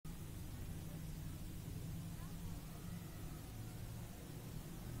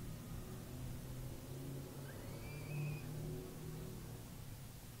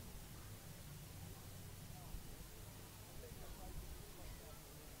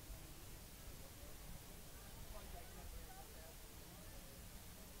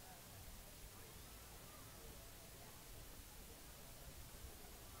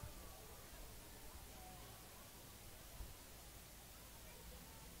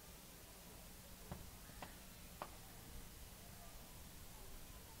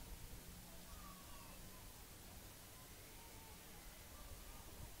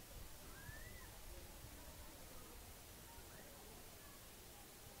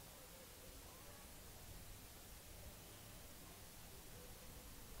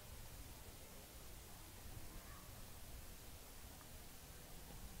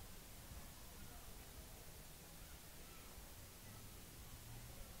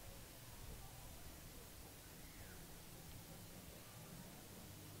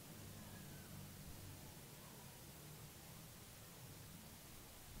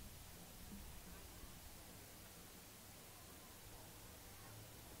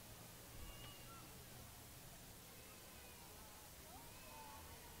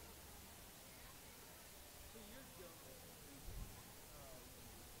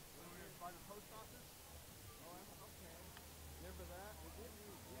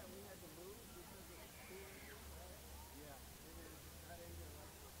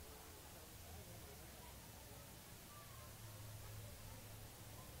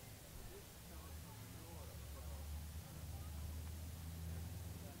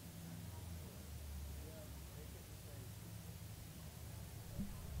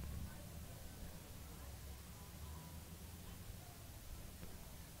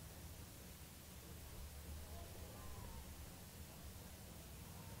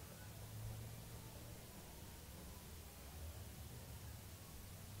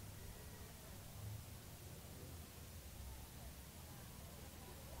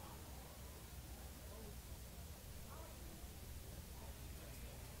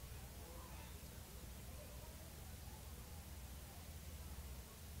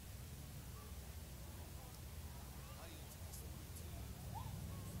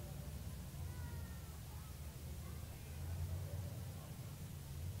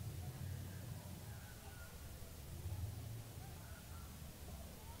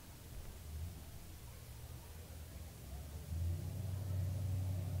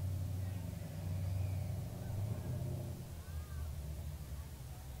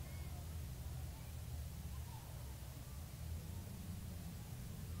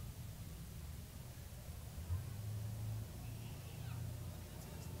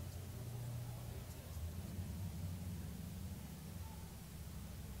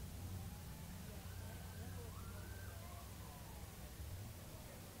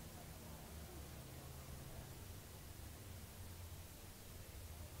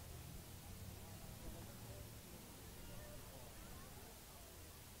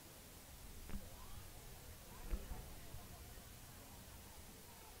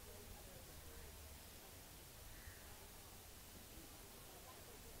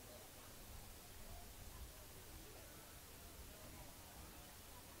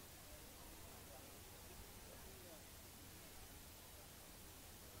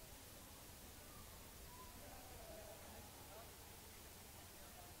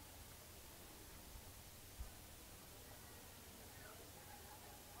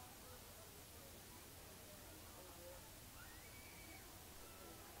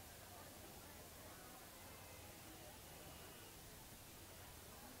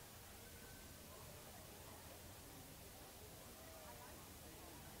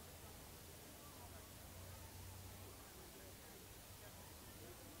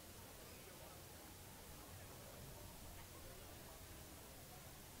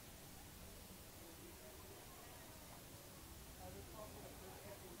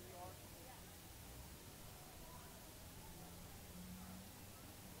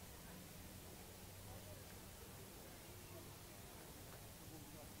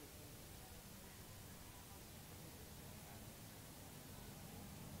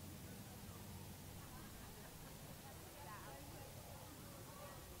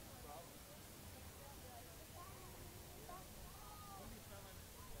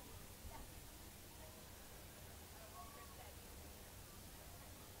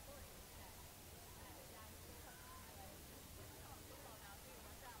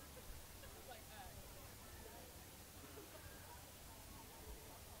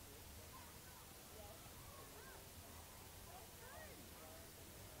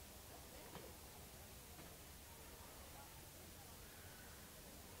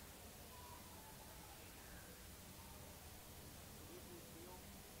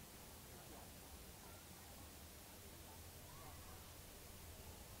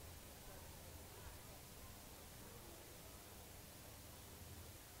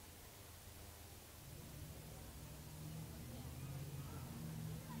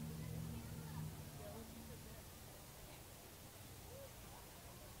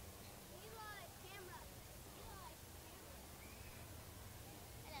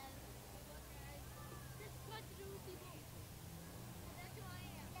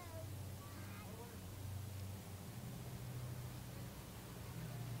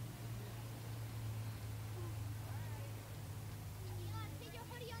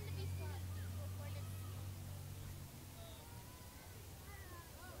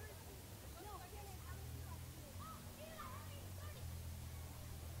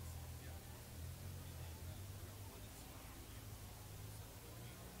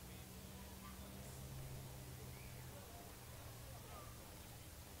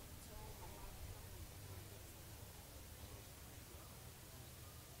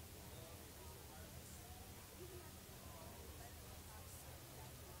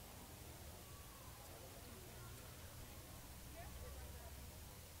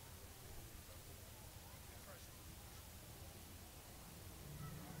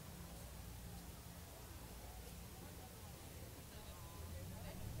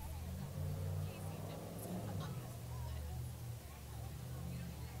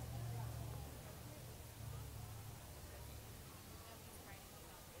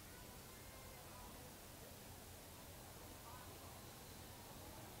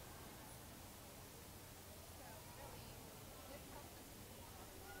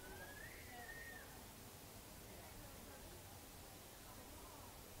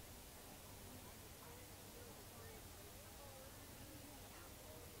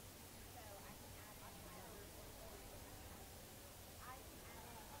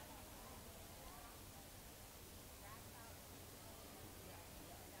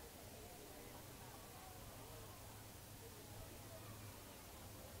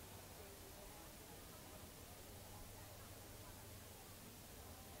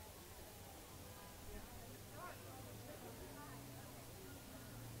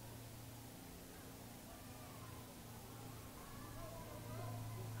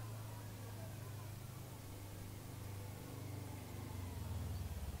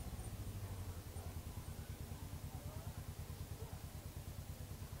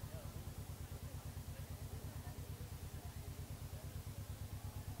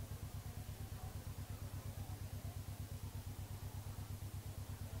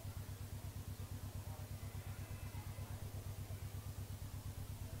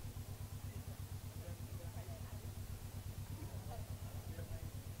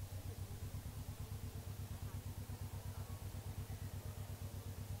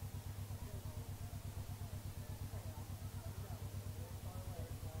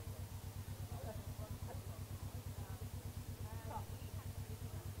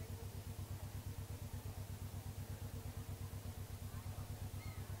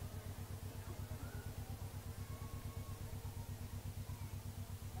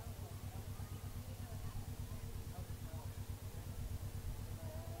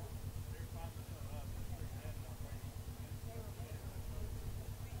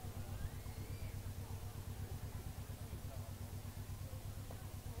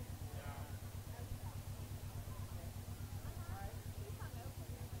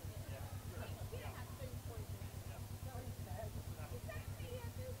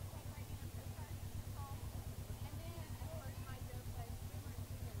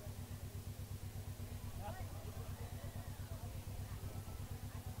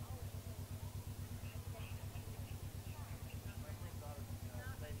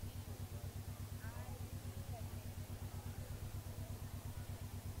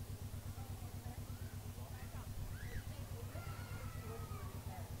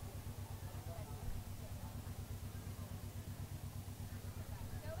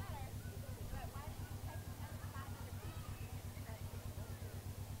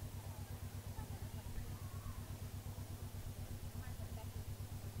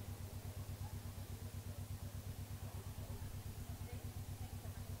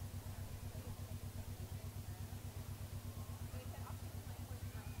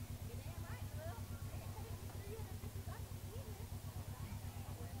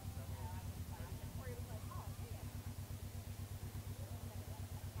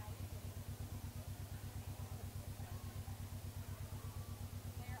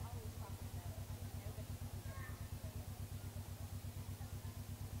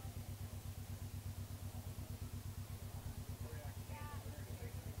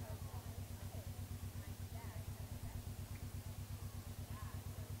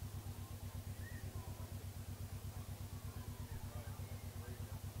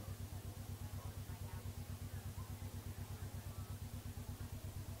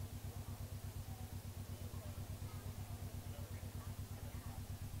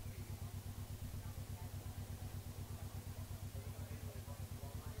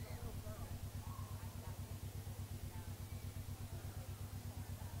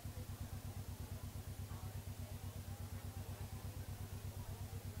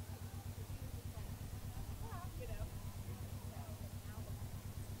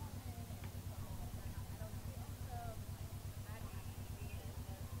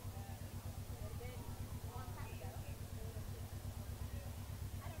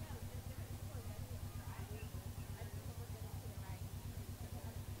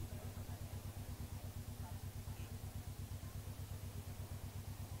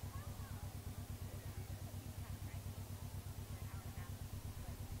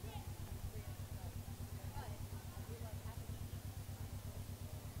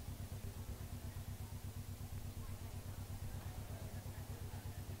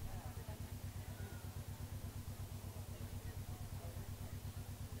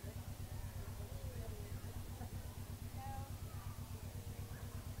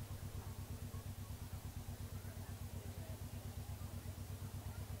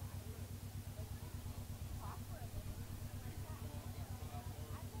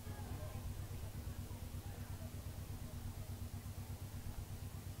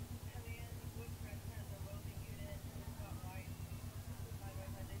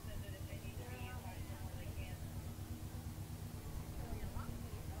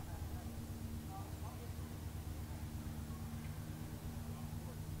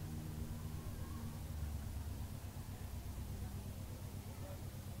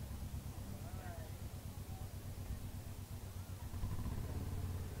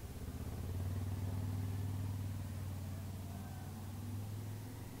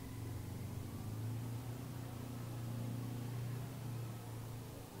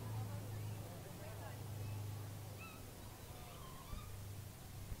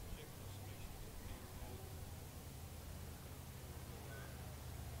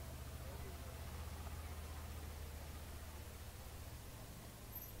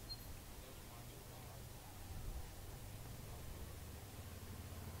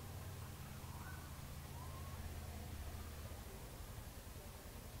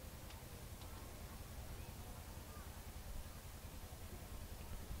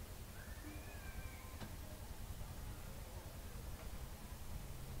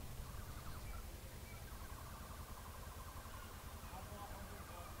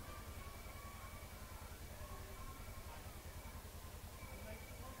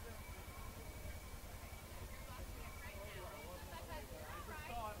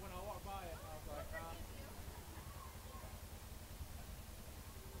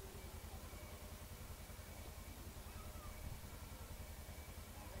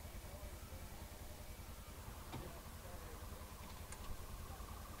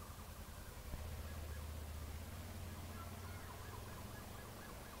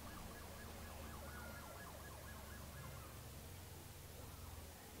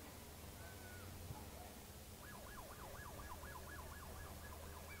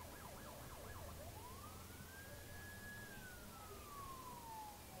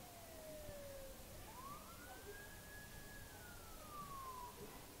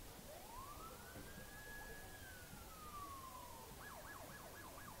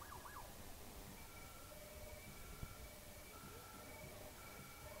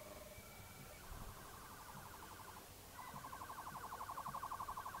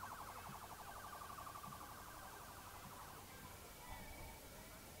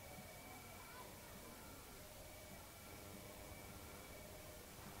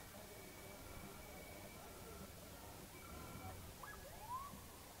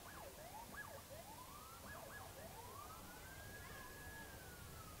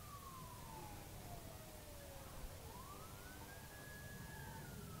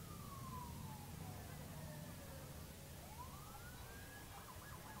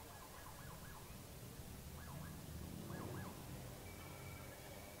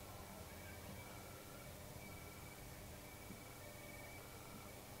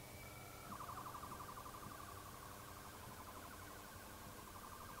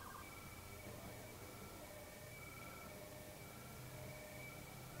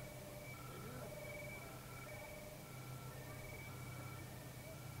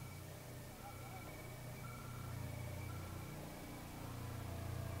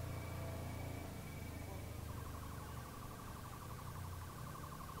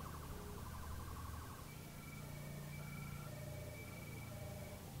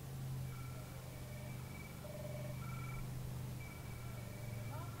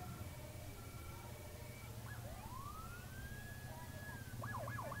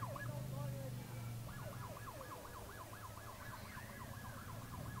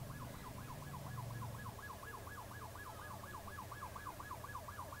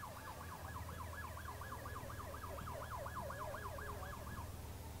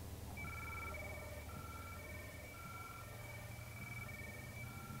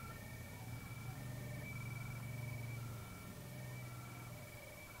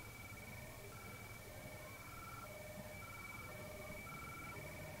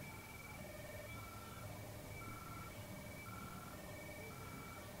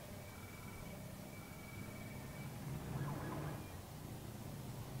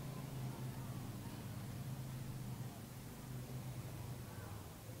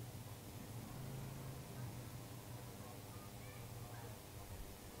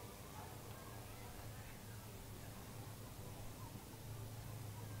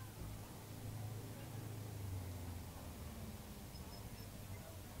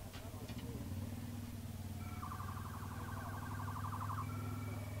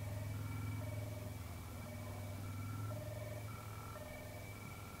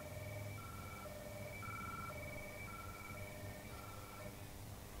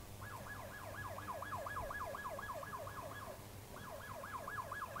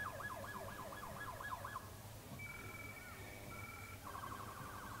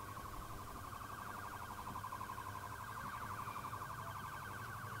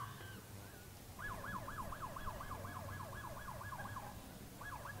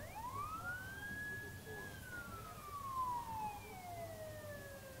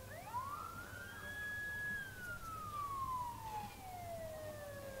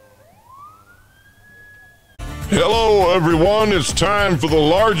Hello, everyone. It's time for the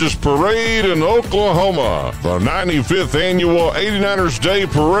largest parade in Oklahoma. The 95th annual 89'ers Day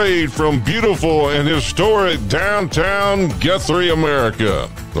Parade from beautiful and historic downtown Guthrie, America.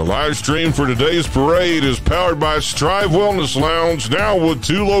 The live stream for today's parade is powered by Strive Wellness Lounge, now with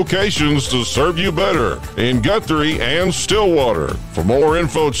 2 locations to serve you better, in Guthrie and Stillwater. For more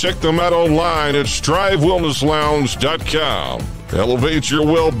info, check them out online at strivewellnesslounge.com. Elevate your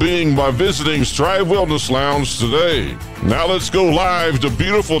well-being by visiting Strive Wellness Lounge today. Now let's go live to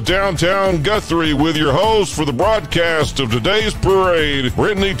beautiful downtown Guthrie with your host for the broadcast of today's parade,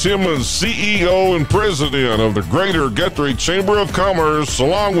 Brittany Timmons, CEO and President of the Greater Guthrie Chamber of Commerce,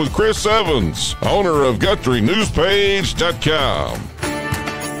 along with Chris Evans, owner of GuthrieNewsPage.com.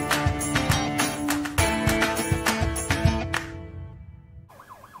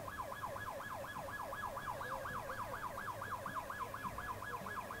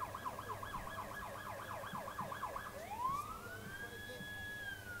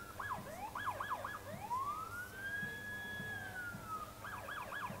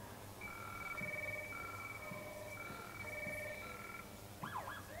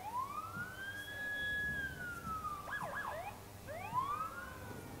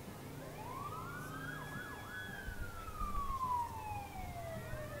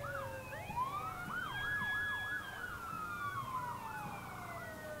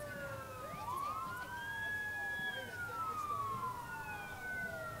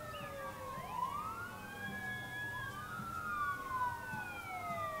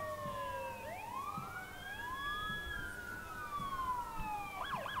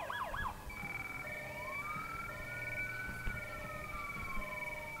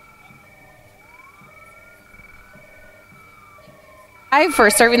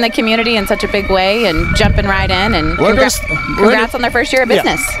 For serving the community in such a big way and jumping right in, and congrats on their first year of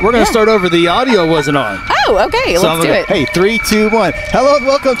business. Yeah, we're going to start over. The audio wasn't on. Oh, okay. So let's do it. Hey, 3, 2, 1. Hello and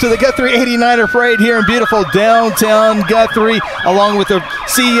welcome to the Guthrie 89'er Parade here in beautiful downtown Guthrie, along with the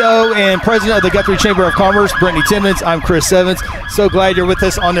CEO and President of the Guthrie Chamber of Commerce, Brittany Timmons. I'm Chris Evans. So glad you're with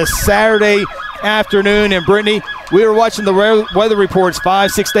us on this Saturday afternoon. And Brittany, we were watching the weather reports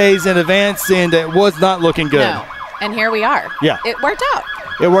 5-6 days in advance, and it was not looking good. No. And here we are. Yeah. It worked out.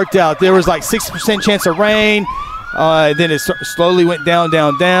 It worked out. There was like 60% chance of rain. Then it slowly went down.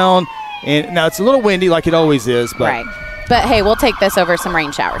 And now it's a little windy like it always is. But right. But, hey, we'll take this over some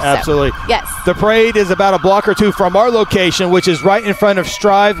rain showers. Absolutely. So, yes. The parade is about a block or two from our location, which is right in front of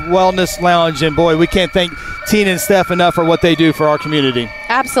Strive Wellness Lounge. And, boy, we can't thank Tina and Steph enough for what they do for our community.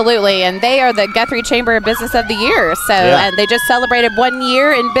 Absolutely. And they are the Guthrie Chamber of Business of the Year. So, and they just celebrated 1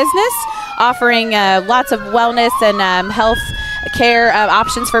 year in business, offering lots of wellness and health care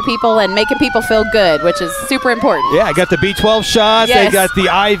options for people and making people feel good, which is super important. Yeah, I got the B12 shots. Yes. They got the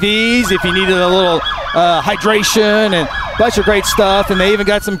IVs if you needed a little hydration, and a bunch of great stuff. And they even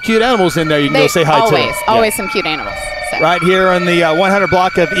got some cute animals in there you can go say hi to. Always some cute animals. So. Right here on the 100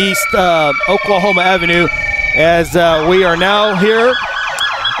 block of East Oklahoma Avenue, as we are now here.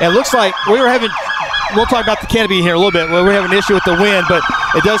 It looks like we'll talk about the canopy here in a little bit. We're having an issue with the wind, but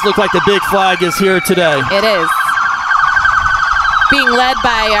it does look like the big flag is here today. It is. Being led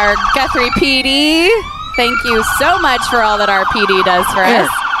by our Guthrie PD. Thank you so much for all that our PD does for us.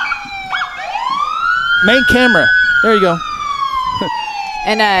 Main camera. There you go.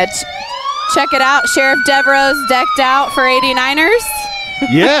 And check it out. Sheriff Devereaux's decked out for 89'ers.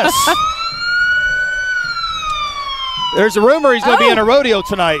 Yes. There's a rumor he's going to be in a rodeo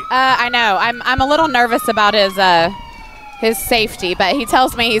tonight. I know. I'm a little nervous about his safety, but he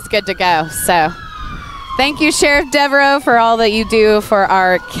tells me he's good to go. So thank you, Sheriff Devereaux, for all that you do for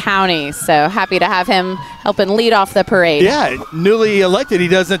our county. So happy to have him helping lead off the parade. Yeah, newly elected. He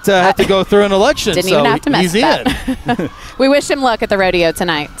doesn't have to go through an election. Didn't even have to mess he's with in. that. We wish him luck at the rodeo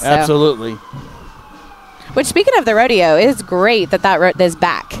tonight. So. Absolutely. Which, speaking of the rodeo, it is great that is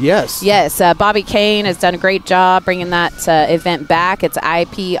back. Yes. Yes, Bobby Kane has done a great job bringing that event back. It's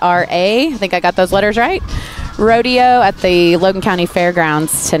IPRA. I think I got those letters right. Rodeo at the Logan County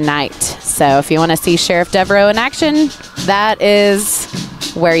Fairgrounds tonight. So if you want to see Sheriff Devereaux in action, that is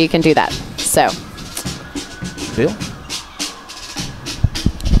where you can do that. So. Bill?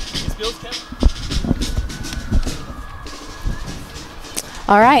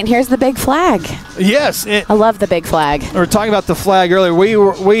 All right, and here's the big flag. Yes, I love the big flag. We were talking about the flag earlier.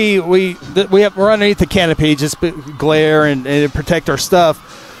 We're underneath the canopy, just glare and protect our stuff.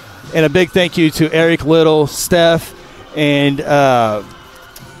 And a big thank you to Eric Little, Steph, and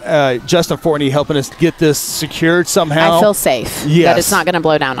Justin Fortney helping us get this secured somehow. I feel safe. Yes. That it's not going to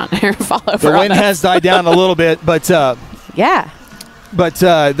blow down on her and fall over. The wind has died down a little bit, but yeah. But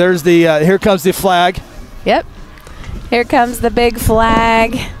there's the here comes the flag. Yep. Here comes the big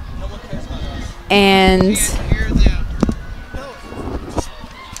flag. And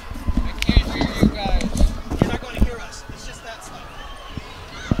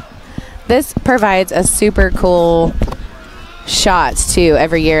this provides a super cool shot too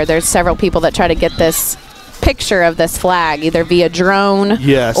every year. There's several people that try to get this picture of this flag either via drone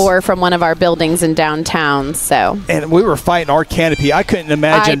or from one of our buildings in downtown. So, and we were fighting our canopy. I couldn't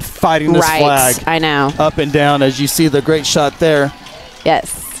imagine fighting this flag. I know. Up and down, as you see the great shot there.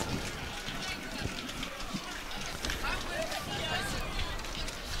 Yes.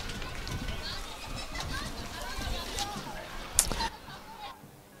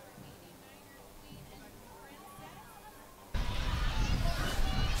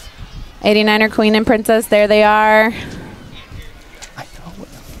 '89er Queen and Princess, there they are.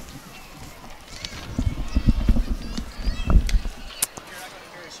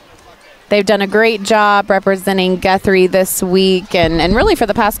 They've done a great job representing Guthrie this week, and really for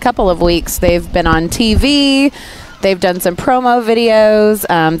the past couple of weeks. They've been on TV. They've done some promo videos.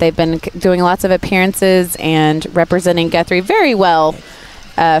 They've been doing lots of appearances and representing Guthrie very well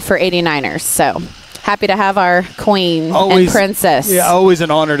for '89ers. So happy to have our queen and princess. Yeah, always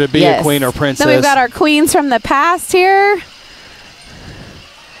an honor to be a queen or princess. So we've got our queens from the past here.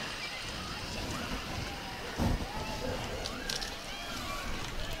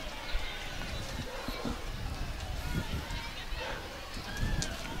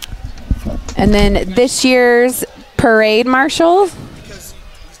 And then this year's parade marshal. Because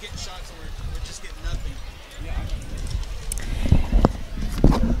he's getting shots and we're just getting nothing.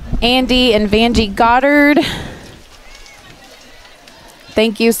 Andy and Vanjie Goddard.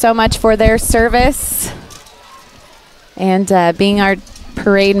 Thank you so much for their service and being our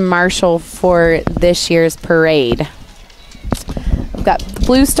parade marshal for this year's parade. We've got the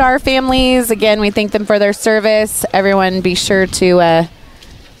Blue Star families. Again, we thank them for their service. Everyone be sure to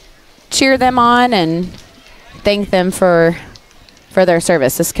cheer them on and thank them for their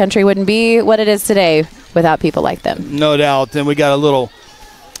service. This country wouldn't be what it is today without people like them. No doubt. And we got a little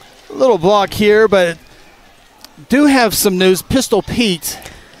block here, but do have some news. Pistol Pete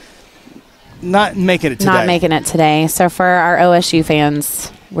not making it today. Not making it today. So for our OSU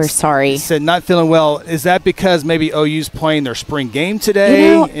fans, we're sorry. Said not feeling well. Is that because maybe OU's playing their spring game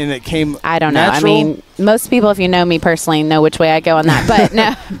today and it came I don't know. natural? I mean, most people, if you know me personally, know which way I go on that. But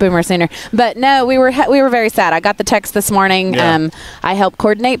no, Boomer Sooner. But no, we were very sad. I got the text this morning. Yeah. I help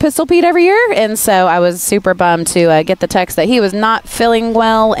coordinate Pistol Pete every year, and so I was super bummed to get the text that he was not feeling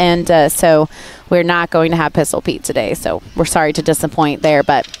well, and so we're not going to have Pistol Pete today. So we're sorry to disappoint there,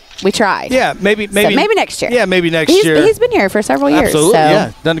 but we tried. Yeah, maybe next year. Yeah, maybe next year. He's been here for several years. Absolutely, so.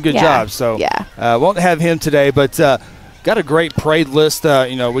 yeah, done a good job. So yeah, won't have him today, but got a great parade list.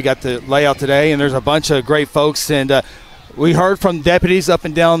 We got the layout today, and there's a bunch of great folks. And we heard from deputies up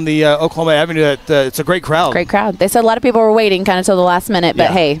and down the Oklahoma Avenue that it's a great crowd. Great crowd. They said a lot of people were waiting kind of till the last minute,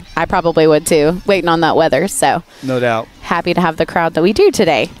 but hey, I probably would too, waiting on that weather. So no doubt. Happy to have the crowd that we do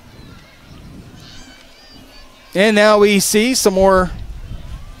today. And now we see some more.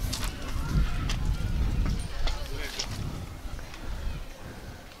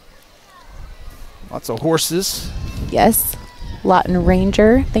 Lots of horses. Yes. Lawton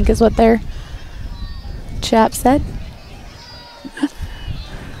Ranger, I think is what their chap said.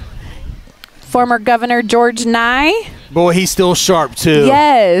 Former Governor George Nye. Boy, he's still sharp, too.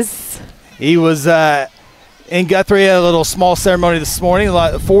 Yes. He was in Guthrie at a little small ceremony this morning.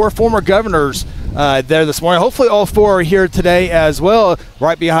 4 former governors there this morning. Hopefully all 4 are here today as well.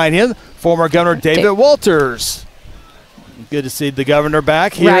 Right behind him, former Governor David Walters. Good to see the governor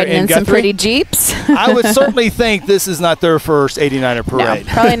back here riding in Guthrie. Some pretty Jeeps. I would certainly think this is not their first '89er parade.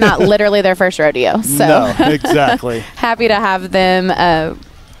 No, probably not literally their first rodeo. So. No, exactly. Happy to have them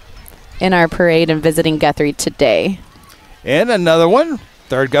in our parade and visiting Guthrie today. And another one,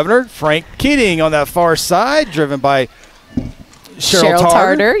 third governor, Frank Keating on that far side, driven by Cheryl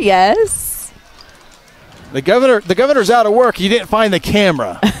Tarter. Yes. The governor's out of work. You didn't find the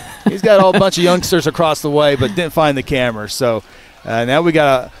camera. He's got a whole bunch of youngsters across the way, but didn't find the camera. So now we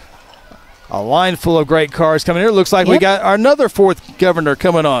got a line full of great cars coming here. Looks like we got another 4th governor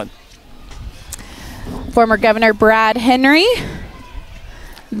coming on. Former Governor Brad Henry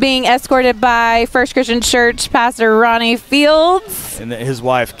being escorted by First Christian Church Pastor Ronnie Fields. And his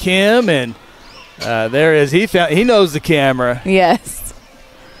wife Kim, and there is he knows the camera. Yes.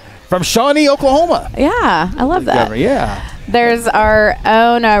 From Shawnee, Oklahoma. Yeah, I love that. Governor, yeah. There's our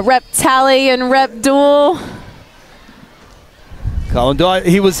own Rep Tally and Rep Duel Colin Doyle,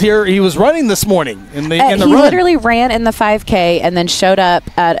 he was here. He was running this morning in the He run. literally ran in the 5K and then showed up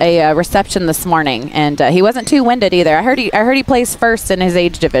at a reception this morning, and he wasn't too winded either. I heard he placed first in his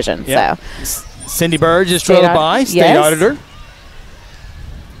age division. Yep. So Cindy Bird just drove by, state auditor.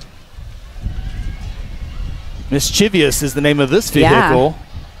 Mischievous is the name of this vehicle.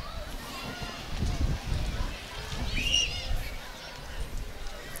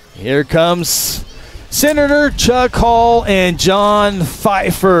 Here comes Senator Chuck Hall and John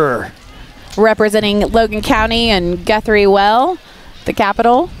Pfeiffer. Representing Logan County and Guthrie well, the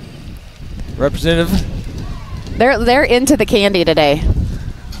capital. Representative. They're into the candy today.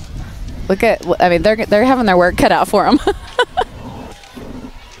 Look at, I mean, they're having their work cut out for them.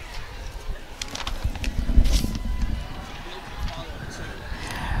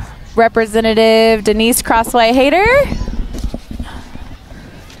 Representative Denise Crossway Hayter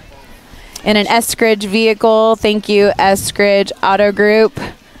in an Eskridge vehicle. Thank you, Eskridge Auto Group.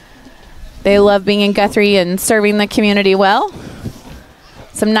 They love being in Guthrie and serving the community well.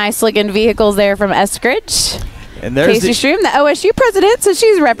 Some nice looking vehicles there from Eskridge. And there's Casey Shroom, the OSU president, so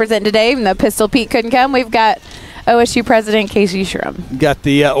she's representing today. Even though Pistol Pete couldn't come, we've got OSU president Casey Shroom. Got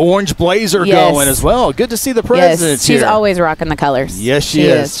the orange blazer going as well. Good to see the president Yes, she's always rocking the colors. Yes, she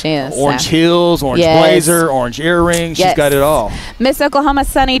is. She is. Orange heels, orange blazer, orange earrings. She's got it all. Miss Oklahoma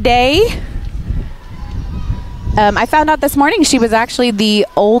Sunny Day. I found out this morning she was actually the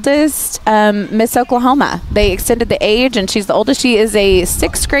oldest Miss Oklahoma. They extended the age, and she's the oldest. She is a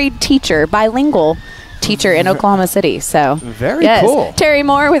 6th grade teacher, bilingual teacher in Oklahoma City. So very cool. Terry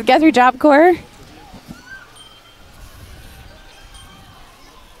Moore with Guthrie Job Corps.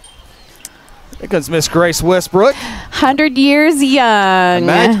 Here comes Miss Grace Westbrook. 100 years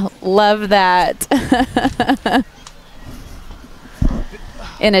young. Love that.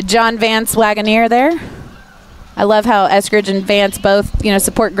 In a John Vance Wagoneer there. I love how Eskridge and Vance both,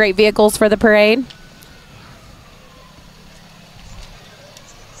 support great vehicles for the parade.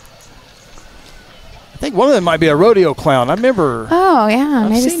 I think one of them might be a rodeo clown. I remember. Oh, yeah, I've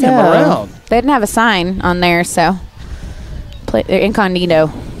maybe seen him around. They didn't have a sign on there, so they're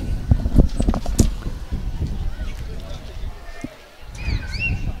incognito.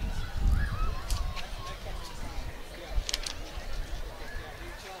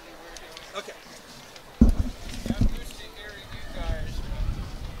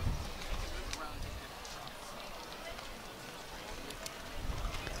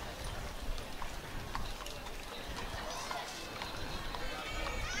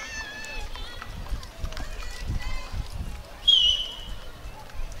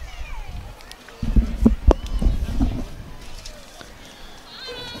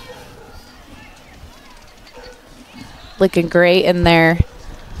 Looking great in their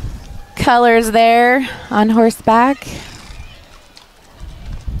colors there on horseback.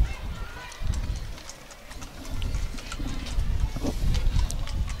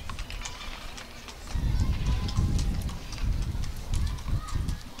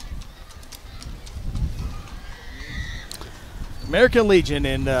 American Legion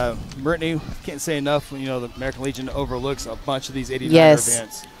and Brittany, can't say enough. The American Legion overlooks a bunch of these 89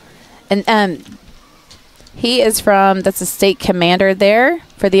 events. And he is that's a state commander there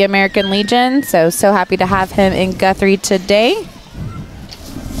for the American Legion. So happy to have him in Guthrie today.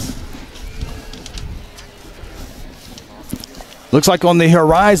 Looks like on the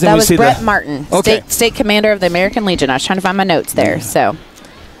horizon that we was see Brett Martin, state commander of the American Legion. I was trying to find my notes there. So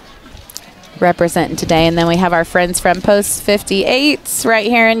representing today. And then we have our friends from Post 58 right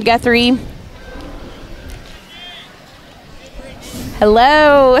here in Guthrie.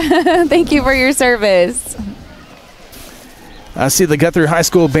 Hello. Thank you for your service. I see the Guthrie High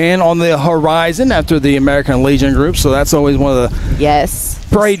School band on the horizon after the American Legion group, so that's always one of the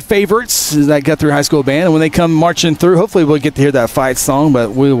parade favorites is that Guthrie High School band. And when they come marching through, hopefully we'll get to hear that fight song,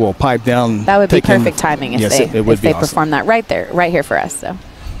 but we will pipe down. That would be perfect timing if they awesome. perform that right here for us. So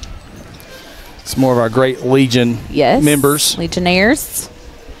it's more of our great Legion members. Legionnaires.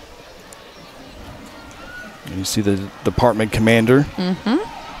 You see the department commander.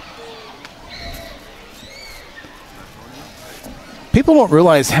 People don't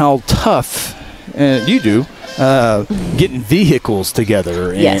realize how tough, you do, getting vehicles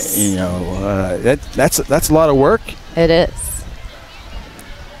together. And, that's a lot of work. It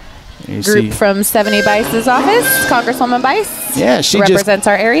is. Group from 70 Bice's office, Congresswoman Bice. Yeah, she represents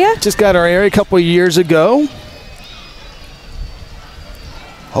our area. Just got our area a couple of years ago.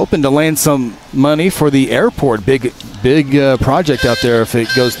 Hoping to land some money for the airport. Big project out there if it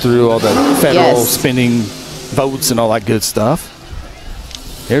goes through all the federal spending votes and all that good stuff.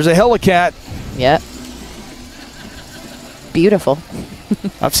 Here's a Helicat. Yep. beautiful.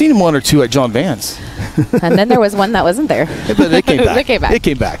 I've seen one or two at John Vance. And then there was one that wasn't there. But it came back. It came back. It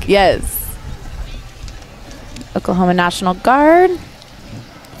came back. Yes. Oklahoma National Guard.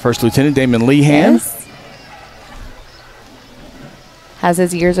 First Lieutenant Damon Lehan. Yes. Has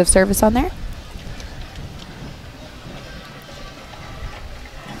his years of service on there.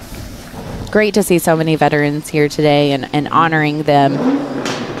 Great to see so many veterans here today and honoring them.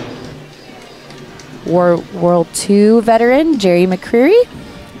 World II veteran Jerry McCreary,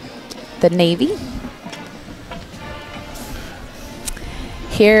 the Navy.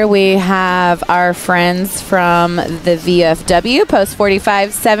 Here we have our friends from the VFW, Post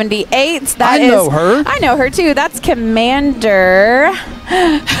 4578. I know her. I know her too. That's Commander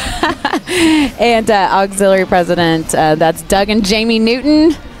and Auxiliary President. That's Doug and Jamie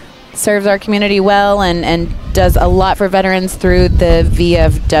Newton. Serves our community well and does a lot for veterans through the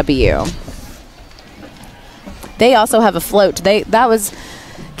VFW. They also have a float. That was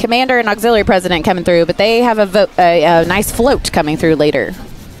Commander and Auxiliary President coming through, but they have a nice float coming through later.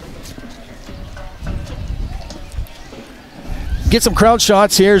 Get some crowd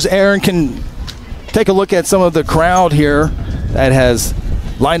shots here as Aaron can take a look at some of the crowd here that has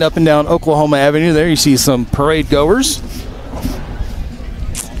lined up and down Oklahoma Avenue. There you see some parade goers.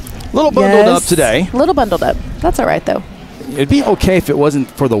 A little bundled up today. A little bundled up. That's all right, though. It'd be okay if it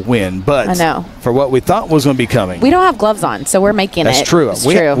wasn't for the wind, but I know. For what we thought was going to be coming. We don't have gloves on, so we're making That's it. true. It's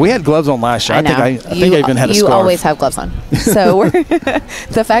true. We had gloves on last year. I know. I think I even had a scarf. You always have gloves on. So we're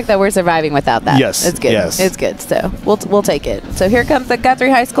the fact that we're surviving without that, yes, it's good. Yes. It's good. So we'll take it. So here comes the Guthrie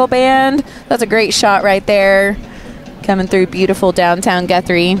High School band. That's a great shot right there. Coming through beautiful downtown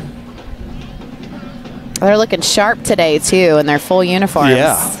Guthrie. They're looking sharp today, too, in their full uniforms.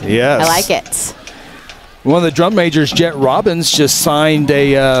 Yeah, yes. I like it. One of the drum majors, Jet Robbins, just signed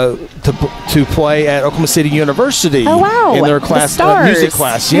to play at Oklahoma City University. Oh, wow. In their class, music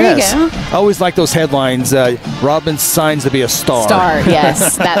class. There yes. you go. I always like those headlines. Robbins signs to be a star.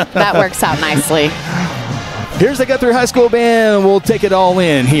 Yes. that works out nicely. Here's the Guthrie High School band. We'll take it all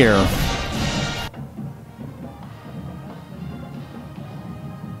in here.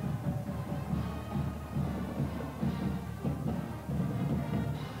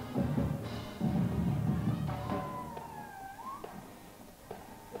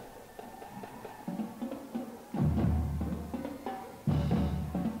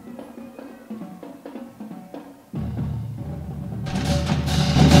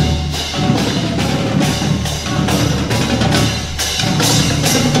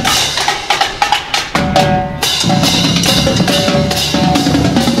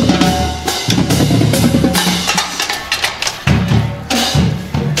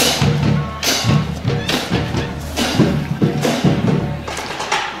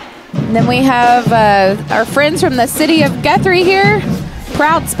 And then we have our friends from the city of Guthrie here,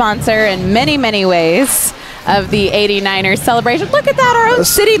 proud sponsor in many, many ways of the 89'er celebration. Look at that, our own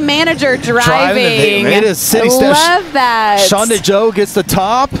city manager driving. It is city I steps. love that. Shonda Joe gets the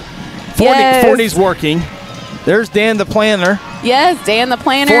top. Forney's working. There's Dan the planner. Yes, Dan the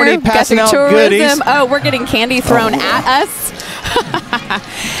planner. Forney passing out tourism. goodies. Oh, we're getting candy thrown at us.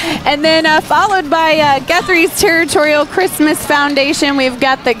 And then followed by Guthrie's Territorial Christmas Foundation. We've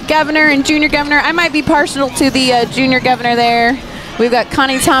got the governor and junior governor. I might be partial to the junior governor there. We've got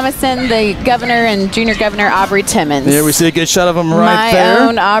Connie Thomason, the governor, and junior governor Aubrey Timmons. There we see a good shot of them right there. My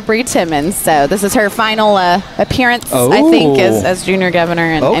own Aubrey Timmons. So this is her final appearance, I think, as junior governor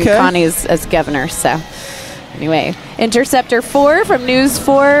and Connie's as governor. So anyway, Interceptor 4 from News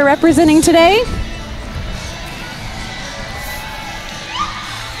 4 representing today.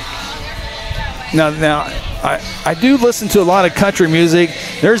 Now, I do listen to a lot of country music.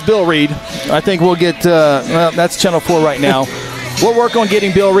 There's Bill Reed. I think we'll get, well, that's Channel 4 right now. We'll work on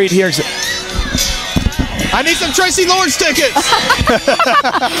getting Bill Reed here. I need some Tracy Lawrence tickets.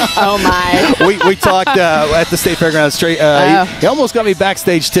 Oh, my. We talked at the State Fairgrounds. He almost got me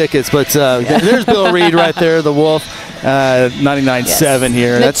backstage tickets, but there's Bill Reed right there, the Wolf, 99.7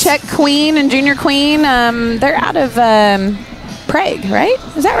 here. The Czech Queen and Junior Queen, they're out of Prague, right?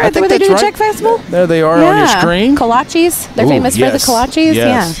 Is that right? Where they do the Czech Festival? There they are on your screen. Kolaches. They're famous for the kolaches.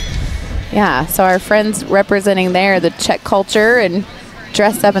 Yes. Yeah. So our friends representing there the Czech culture and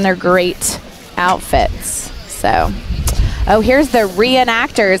dressed up in their great outfits. So, here's the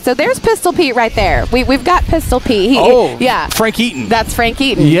reenactors. So there's Pistol Pete right there. We've got Pistol Pete. Frank Eaton. That's Frank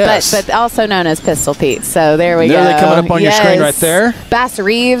Eaton. Yes. But also known as Pistol Pete. So there we go. They're coming up on your screen right there. Bass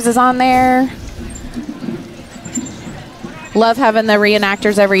Reeves is on there. love having the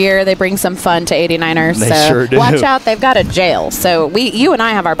reenactors every year. They bring some fun to 89ers. They so sure do. Watch out, they've got a jail. So you and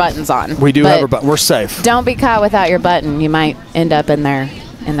I have our buttons on. We do have our button. We're safe. Don't be caught without your button. You might end up in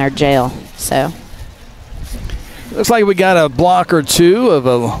their jail. So looks like we got a block or two of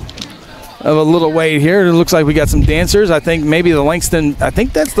a little wait here. It looks like we got some dancers. I think maybe the Langston. I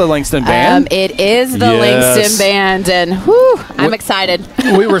think that's the Langston band. It is the Langston band, and I'm excited.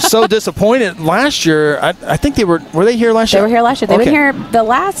 We were so disappointed last year. I think they were they here last year? They were here last year. They've been here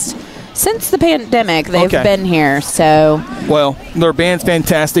since the pandemic. They've been here. So well, their band's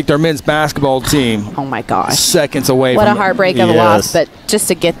fantastic. Their men's basketball team. Oh my gosh! Seconds away. What a heartbreak of a loss, but just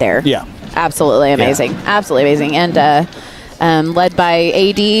to get there. Yeah. Absolutely amazing. Yeah. Absolutely amazing. And led by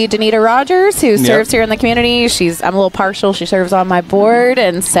AD Danita Rogers, who serves here in the community. I'm a little partial. She serves on my board,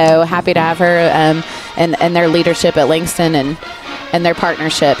 and so happy to have her and their leadership at Langston and their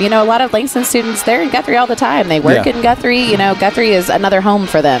partnership. You know, a lot of Langston students, they're in Guthrie all the time. They work in Guthrie. You know, Guthrie is another home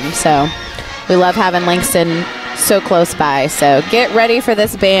for them. So we love having Langston so close by. So get ready for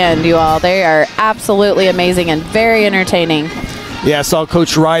this band, you all. They are absolutely amazing and very entertaining. Yeah, I saw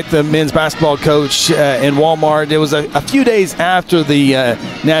Coach Wright, the men's basketball coach, in Walmart. It was a few days after the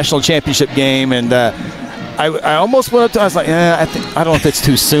national championship game, and I almost went up to him. I was like, I don't know if it's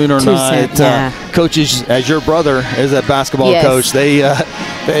too soon or not. Coaches, as your brother is a basketball coach,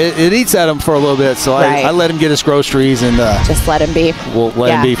 it eats at him for a little bit. So I let him get his groceries and just let him be. We'll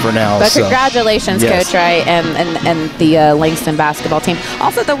let him be for now. But congratulations, Coach Wright, and the Langston basketball team.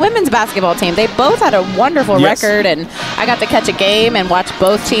 Also, the women's basketball team. They both had a wonderful record, and I got to catch a game and watch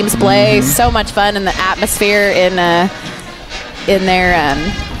both teams play. So much fun in the atmosphere in their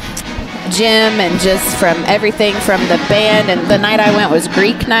gym, and just from everything from the band. And the night I went was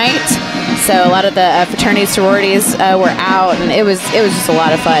Greek night, so a lot of the fraternities, sororities were out, and it was just a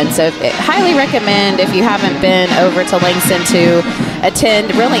lot of fun. So highly recommend, if you haven't been over to Langston, to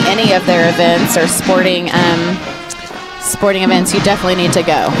attend really any of their events or sporting events. You definitely need to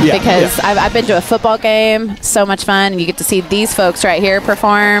go, because I've been to a football game, so much fun, and you get to see these folks right here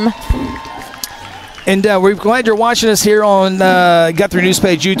perform. And we're glad you're watching us here on Guthrie News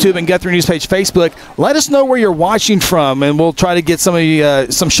Page YouTube and Guthrie News Page Facebook. Let us know where you're watching from, and we'll try to get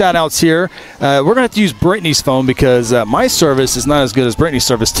some shout-outs here. We're going to have to use Brittany's phone, because my service is not as good as Brittany's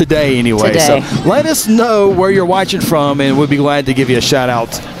service today anyway. So let us know where you're watching from, and we'll be glad to give you a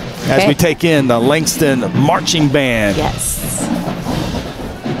shout-out as we take in the Langston Marching Band. Yes.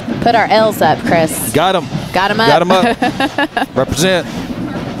 Put our L's up, Chris. Got them. Got them up. Got them up. Represent.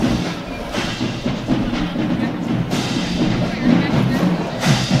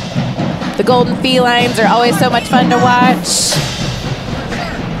 The Golden Felines are always so much fun to watch.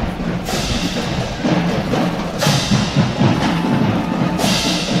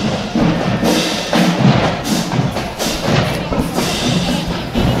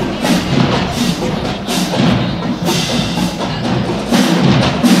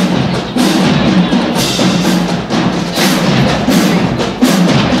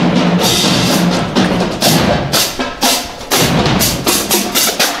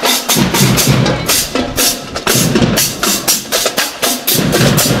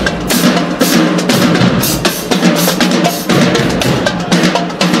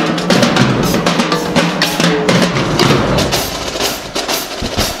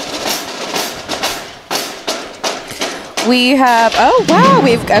 We have,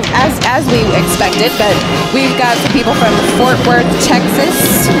 we've, as we expected, but we've got some people from Fort Worth,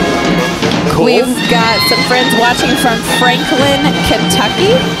 Texas. Cool. We've got some friends watching from Franklin,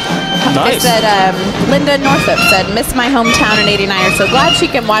 Kentucky. Nice. It said, Linda Northup said, miss my hometown in 89'er. So glad she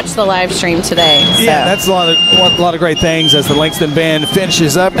can watch the live stream today. So. Yeah, that's a lot of great things as the Langston Band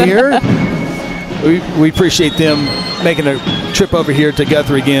finishes up here. We appreciate them making a trip over here to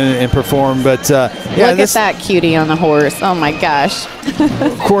Guthrie again and perform. But look at that cutie on the horse. Oh my gosh.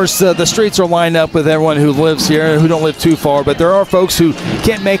 Of course, the streets are lined up with everyone who lives here, who don't live too far. But there are folks who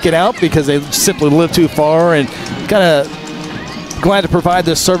can't make it out because they simply live too far, and kind of glad to provide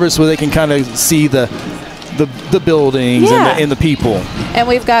this service where they can kind of see the buildings and the people. And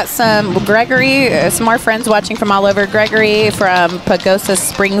we've got some Gregory, some more friends watching from all over. Gregory from Pagosa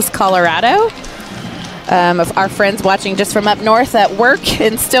Springs, Colorado. Of our friends watching just from up north at work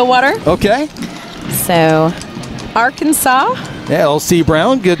in Stillwater. Okay. So, Arkansas. Yeah, LC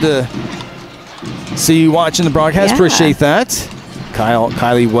Brown, good to see you watching the broadcast. Yeah. Appreciate that.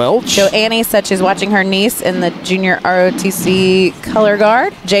 Kylie Welch. So Annie said she's watching her niece in the junior ROTC color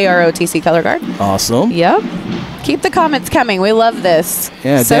guard, JROTC color guard. Awesome. Yep. Keep the comments coming. We love this.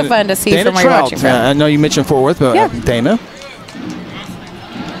 Yeah, so fun to see from where you're watching from. I know you mentioned Fort Worth, but Dana.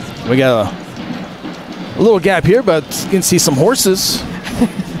 We got a A little gap here, but you can see some horses.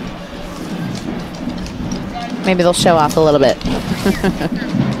 Maybe they'll show off a little bit.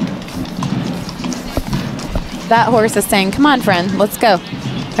 That horse is saying, come on, friend, let's go.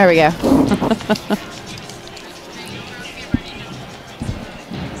 There we go.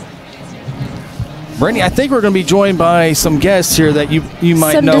 Brittany, I think we're going to be joined by some guests here that you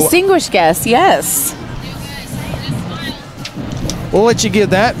might know. Some distinguished guests, yes. We'll let you get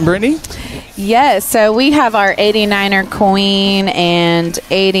that, Brittany. Yes, so we have our 89'er queen and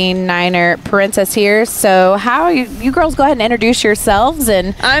 89'er princess here. So how you girls go ahead and introduce yourselves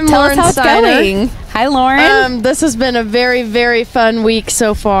and I'm tell Lauren us how it's Steiner. going. Hi, Lauren. This has been a very, very fun week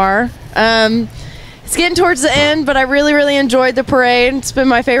so far. It's getting towards the end, but I really, really enjoyed the parade. It's been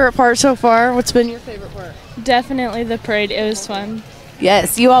my favorite part so far. What's been your favorite part? Definitely the parade. It was fun.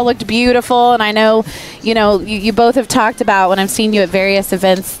 Yes, you all looked beautiful, and I know, you both have talked about when I've seen you at various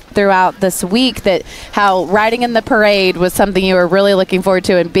events throughout this week that how riding in the parade was something you were really looking forward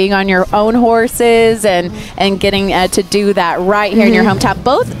to, and being on your own horses and getting to do that right here in your hometown.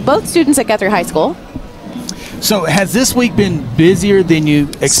 Both students at Guthrie High School. So has this week been busier than you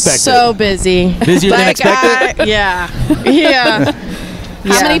expected? So busy. Busier than expected? Yeah.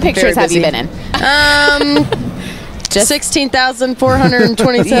 How many pictures have you been in? Just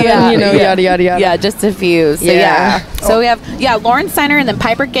 16,427, yada, yada, yada. Yeah, just a few. So, So we have, Lauren Steiner, and then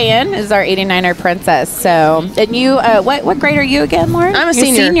Piper Gann is our 89'er princess. So, and you, what grade are you again, Lauren? I'm a You're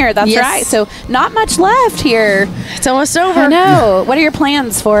senior. That's Yes. right. So, not much left here. It's almost over. I know. What are your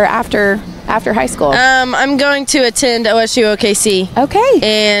plans for after high school? I'm going to attend OSU OKC. Okay.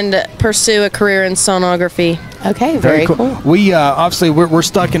 And pursue a career in sonography. Okay, very cool. We obviously we're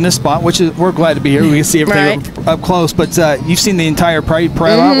stuck in this spot, which is we're glad to be here. We can see everything up close. But you've seen the entire parade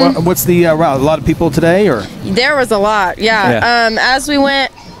route. What's the route? A lot of people today, or there was a lot. Yeah. As we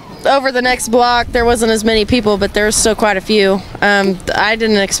went over the next block, there wasn't as many people, but there was still quite a few. I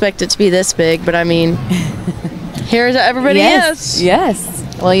didn't expect it to be this big, but I mean, here's everybody is.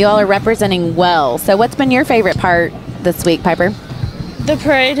 Yes. Well, you all are representing well. So, what's been your favorite part this week, Piper? The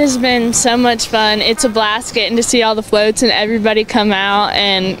parade has been so much fun. It's a blast getting to see all the floats and everybody come out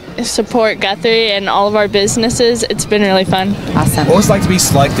and support Guthrie and all of our businesses. It's been really fun. Awesome. what was it like to be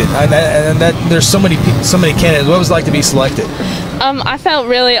selected? And that there's so many candidates. What was it like to be selected? I felt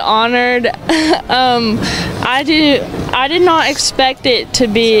really honored. I did not expect it to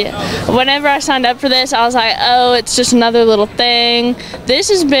be. Whenever I signed up for this, I was like, oh, it's just another little thing. This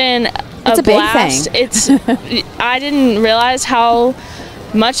has been a blast. Big thing. I didn't realize how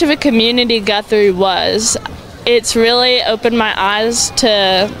much of a community Guthrie was. It's really opened my eyes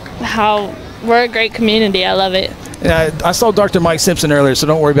to how we're a great community. I love it. I saw Dr. Mike Simpson earlier, so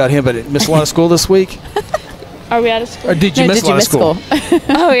don't worry about him. But missed a lot of school this week. Are we out of school? Or did you miss a lot of school?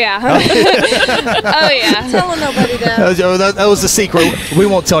 Oh, yeah. Oh, yeah. Telling nobody that. That was a secret. We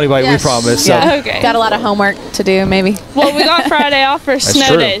won't tell anybody, we promise. So. Yeah. Okay. Got a lot of homework to do, maybe. Well, we got Friday off for snow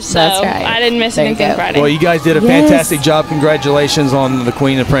true. days, so That's right. I didn't miss There you anything go. Friday. Well, you guys did a fantastic job. Congratulations on the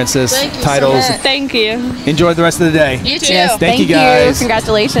Queen and Princess Thank you so titles. much. Thank you. Enjoy the rest of the day. You too. Yes, Thank you, guys.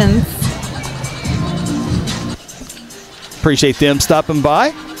 Congratulations. Appreciate them stopping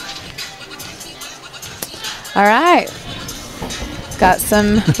by. All right. We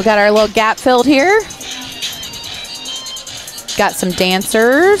got our little gap filled here. Got some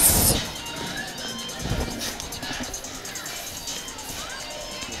dancers.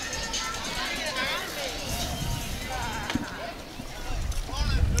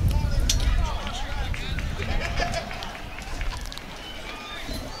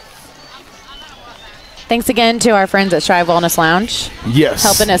 Thanks again to our friends at Strive Wellness Lounge. Yes.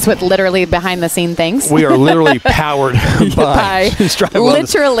 Helping us with literally behind the scene things. We are literally powered by Strive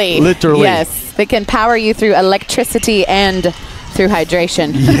Wellness. Literally. Yes. They can power you through electricity and through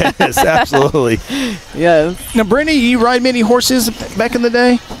hydration. Yes, absolutely. Yes. Now, Brittany, you ride many horses back in the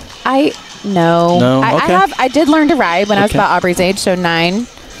day? No. No? Okay. I did learn to ride when I was about Aubrey's age, so 9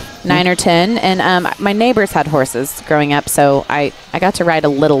 or 10, and my neighbors had horses growing up, so I got to ride a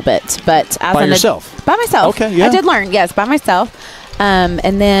little bit. But as By yourself? By myself. Okay, yeah. I did learn, yes, by myself.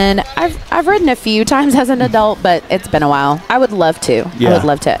 And then I've ridden a few times as an adult, but it's been a while. I would love to. Yeah. I would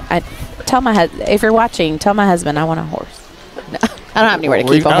love to. Tell my if you're watching, tell my husband I want a horse. No, I don't have anywhere to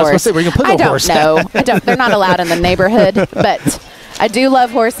keep a I was horse. gonna say, where you can put a horse? I don't know. I don't. They're not allowed in the neighborhood, but I do love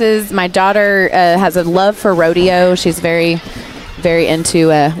horses. My daughter has a love for rodeo. She's very, very into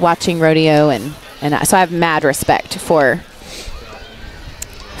watching rodeo, and so I have mad respect for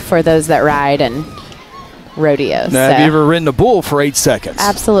those that ride, and rodeo. Now, have you ever ridden a bull for 8 seconds?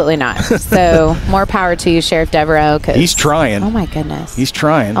 Absolutely not. So more power to you, Sheriff Devereaux. He's trying. Oh, my goodness. He's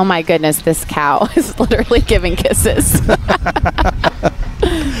trying. Oh, my goodness. This cow is literally giving kisses.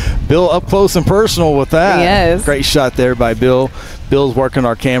 Bill up close and personal with that. Yes. Great shot there by Bill. Bill's working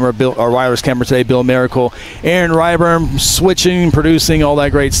our camera, our wireless camera today, Bill Miracle. Aaron Ryburn switching, producing, all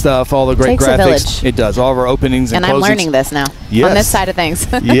that great stuff, all the great Takes graphics. A village. It does. All of our openings and closings. And I'm learning this now on this side of things.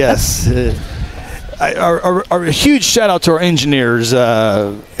 Yes. Our huge shout out to our engineers,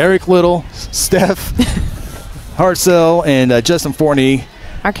 Eric Little, Steph Hartzell, and Justin Forney.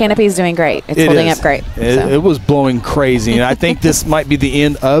 Our canopy is doing great. It's holding up great. It was blowing crazy. And I think this might be the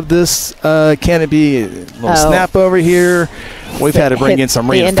end of this canopy. A little snap over here. We've had to bring in some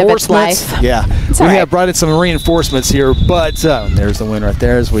reinforcements. Yeah. We have brought in some reinforcements here, but there's the wind right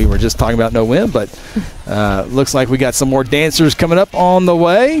there, as we were just talking about, no wind. But looks like we got some more dancers coming up on the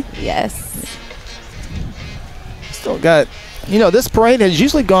way. Yes. Still got, this parade has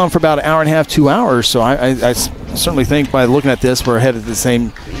usually gone for about an hour and a half, 2 hours. So I certainly think by looking at this, we're headed the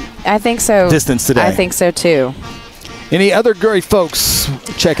same distance today. I think so, too. Any other great folks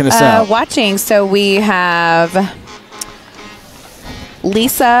checking us out? Watching. So we have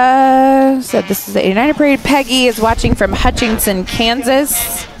Lisa said this is the 89er Parade. Peggy is watching from Hutchinson,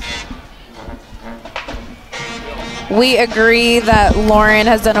 Kansas. We agree that Lauren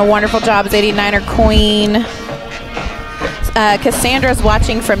has done a wonderful job as 89er Queen. Cassandra's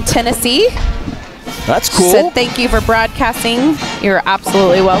watching from Tennessee. That's cool. So thank you for broadcasting. You're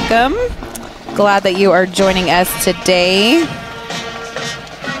absolutely welcome. Glad that you are joining us today.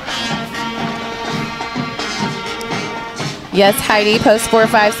 Yes, Heidi, post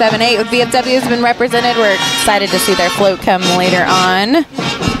 4578 with VFW has been represented. We're excited to see their float come later on.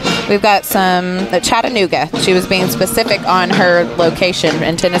 We've got some Chattanooga. She was being specific on her location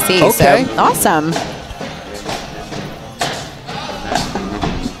in Tennessee. Okay. So awesome.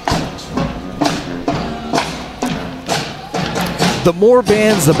 The more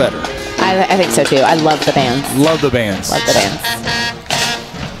bands, the better. I think so, too. I love the bands. Love the bands. Love the bands.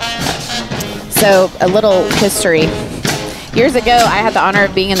 So, a little history. Years ago, I had the honor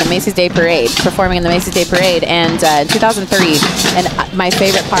of being in the Macy's Day Parade, performing in the Macy's Day Parade, and in 2003, and my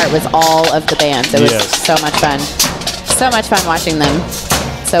favorite part was all of the bands. It was so much fun. So much fun watching them.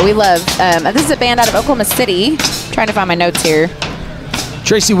 So we love, this is a band out of Oklahoma City. I'm trying to find my notes here.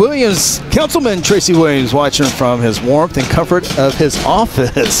 Tracy Williams, Councilman Tracy Williams, watching from his warmth and comfort of his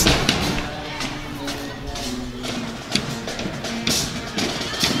office.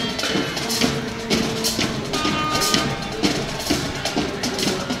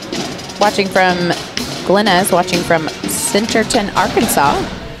 Watching from Glenna is watching from Centerton, Arkansas.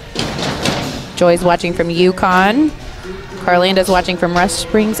 Joy's watching from Yukon. Carlanda's watching from Rush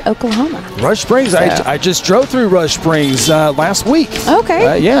Springs, Oklahoma. Rush Springs, I just drove through Rush Springs last week.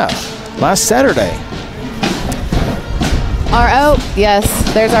 Okay. Yeah, last Saturday.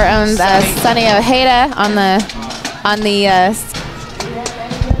 Yes, there's our own Sonny Ojeda on the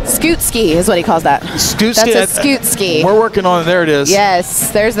scoot ski is what he calls that. Scoot ski. That's a scoot ski. We're working on it. There it is. Yes,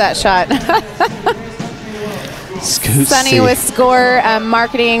 there's that shot. Scoot Sonny ski. with SCORE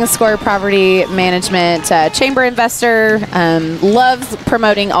Marketing, SCORE Property Management, Chamber Investor, loves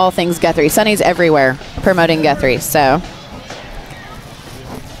promoting all things Guthrie. Sonny's everywhere promoting Guthrie, so.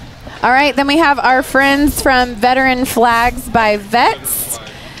 All right, then we have our friends from Veteran Flags by Vets,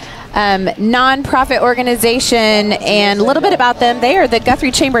 nonprofit organization, and a little bit about them. They are the Guthrie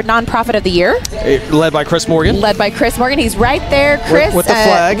Chamber Nonprofit of the Year. Led by Chris Morgan. Led by Chris Morgan. He's right there, Chris. With the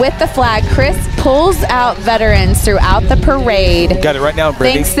flag. With the flag. Chris pulls out veterans throughout the parade. Got it right now,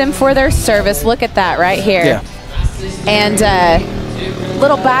 Brittany. Thanks them for their service. Look at that right here. Yeah. And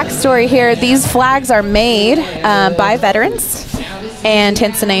little backstory here. These flags are made by veterans. And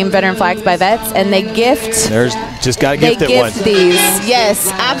hence the name Veteran Flags by Vets, and they gift. There's just got to gift it one. They gift these. Yes,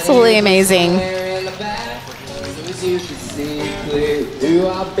 absolutely amazing.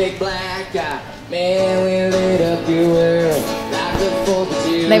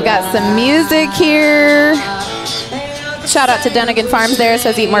 They've got some music here. Shout out to Dunnigan Farms there. It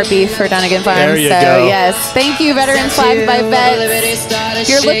says eat more beef for Dunnigan Farms. There you go. Yes, thank you, Veteran Flags by Vets. If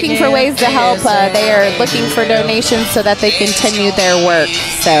you're looking for ways to help, they are looking for donations so that they continue their work.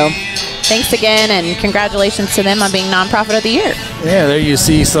 So thanks again, and congratulations to them on being Nonprofit of the Year. Yeah, there you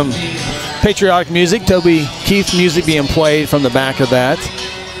see some patriotic music. Toby Keith's music being played from the back of that.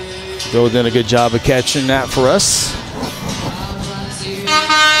 Bill did a good job of catching that for us.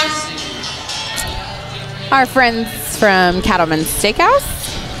 Our friends from Cattleman's Steakhouse.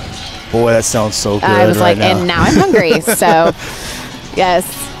 Boy, that sounds so good. I was right like, now. and now I'm hungry. So, yes.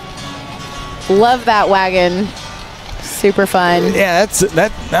 Love that wagon. Super fun. Yeah,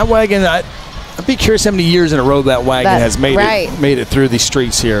 that wagon. I'd be curious how many years in a row that wagon has made it through these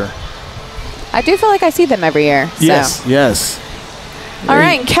streets here. I do feel like I see them every year. So. Yes. All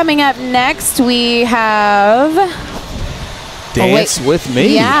right, coming up next we have Dance with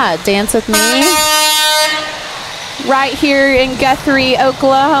Me. Yeah, Dance with Me. Right here in Guthrie,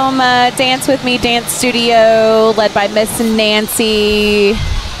 Oklahoma, Dance with Me Dance Studio, led by Miss Nancy.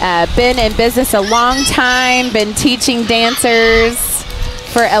 Been in business a long time, been teaching dancers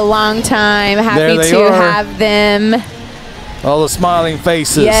for a long time. Happy to have them. All the smiling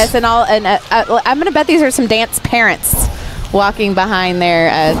faces. Yes, and I'm going to bet these are some dance parents walking behind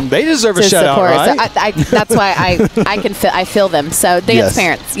there. They deserve a shout out, right? So that's why I feel them. So dance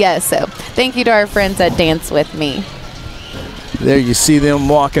parents, yes. So thank you to our friends at Dance with Me. There you see them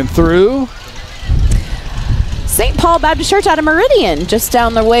walking through. St. Paul Baptist Church out of Meridian, just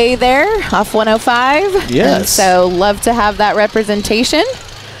down the way there off 105. Yes. And so love to have that representation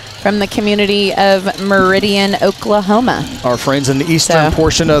from the community of Meridian, Oklahoma. Our friends in the eastern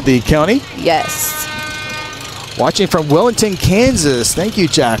portion of the county. Yes. Watching from Wellington, Kansas. Thank you,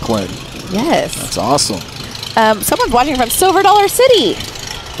 Jacqueline. Yes. That's awesome. Someone's watching from Silver Dollar City.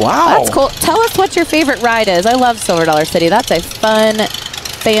 Wow. That's cool. Tell us what your favorite ride is. I love Silver Dollar City. That's a fun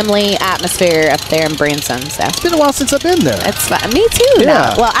family atmosphere up there in Branson. So it's been a while since I've been there. It's fun. Me too. Yeah.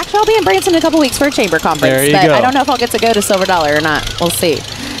 Now. Well, actually, I'll be in Branson in a couple weeks for a chamber conference. There you but go. I don't know if I'll get to go to Silver Dollar or not. We'll see.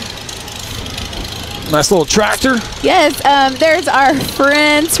 Nice little tractor. Yes, there's our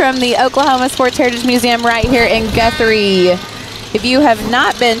friends from the Oklahoma Sports Heritage Museum right here in Guthrie. If you have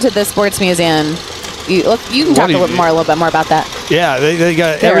not been to the Sports Museum, you can talk a little bit more about that. Yeah, they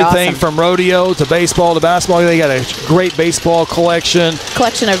got everything from rodeo to baseball to basketball. They got a great baseball collection.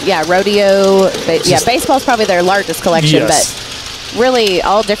 Collection of, rodeo. Baseball's probably their largest collection, but really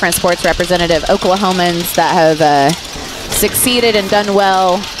all different sports representative Oklahomans that have succeeded and done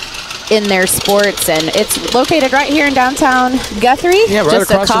well in their sports, and it's located right here in downtown Guthrie, just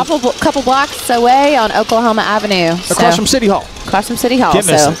a couple blocks away on Oklahoma Avenue. Across from City Hall. Across from City Hall.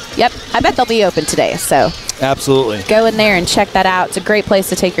 So, yep, I bet they'll be open today. So, absolutely, go in there and check that out. It's a great place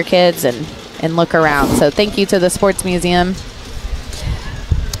to take your kids and look around. So, thank you to the Sports Museum.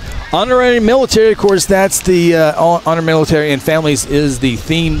 Honorary military, of course, that's the honor military and families is the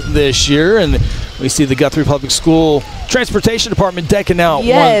theme this year, and we see the Guthrie Public School Transportation Department decking out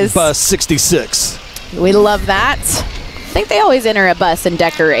one bus 66. We love that. I think they always enter a bus and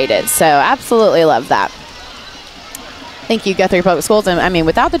decorate it, so absolutely love that. Thank you, Guthrie Public Schools. And I mean,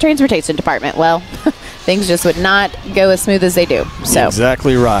 without the transportation department, well, things just would not go as smooth as they do. So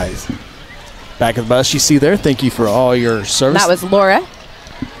exactly right. Back of the bus you see there. Thank you for all your service. That was Laura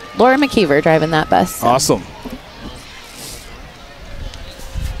McKeever driving that bus. Awesome.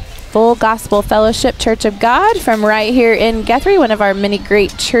 Full Gospel Fellowship Church of God from right here in Guthrie, one of our many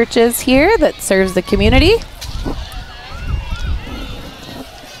great churches here that serves the community.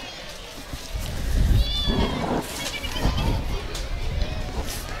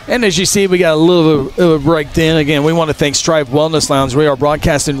 And as you see, we got a little bit of a break then. Again, we want to thank Strive Wellness Lounge. We are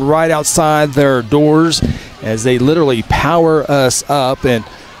broadcasting right outside their doors as they literally power us up. And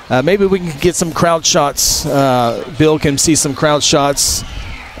maybe we can get some crowd shots. Bill can see some crowd shots.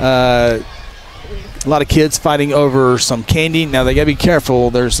 A lot of kids fighting over some candy. Now, they got to be careful.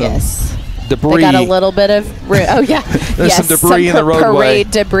 There's some debris. They got a little bit of There's some debris in the roadway.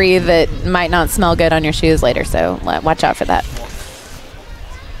 Parade debris that might not smell good on your shoes later, so watch out for that.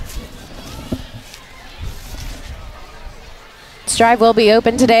 Strive will be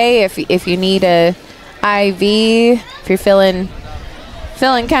open today if you need a IV, if you're feeling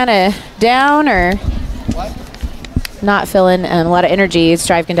kind of down or not feeling a lot of energy.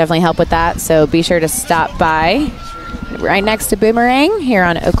 Strive can definitely help with that, so be sure to stop by right next to Boomerang here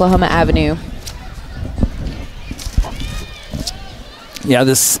on Oklahoma Avenue. Yeah,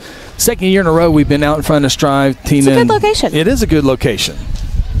 this second year in a row we've been out in front of Strive. It's a good location. It is a good location.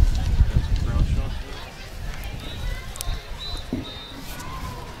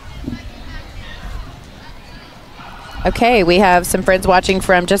 Okay, we have some friends watching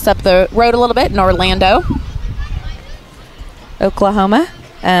from just up the road a little bit in Orlando, Oklahoma.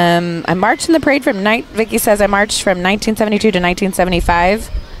 I marched in the parade Vicky says I marched from 1972 to 1975.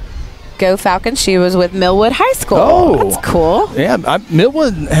 Go Falcons. She was with Millwood High School. Oh, that's cool. Yeah,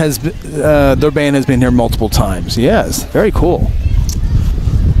 Millwood has their band has been here multiple times. Yes, very cool.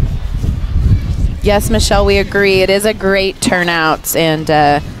 Yes, Michelle, we agree. It is a great turnout, and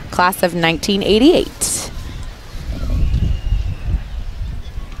class of 1988.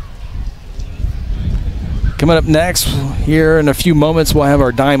 Coming up next, here in a few moments, we'll have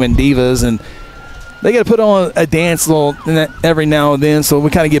our Diamond Divas. And they got to put on a dance every now and then, so we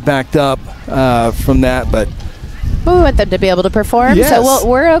kind of get backed up from that. But we want them to be able to perform, yes. So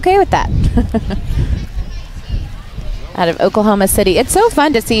we're okay with that. Out of Oklahoma City. It's so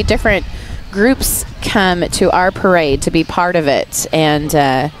fun to see different groups come to our parade to be part of it and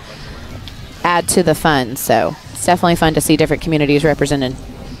add to the fun. So it's definitely fun to see different communities represented.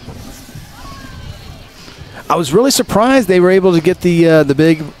 I was really surprised they were able to get the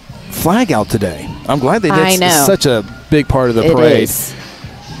big flag out today. I'm glad they did. I know. It's such a big part of the parade. It is.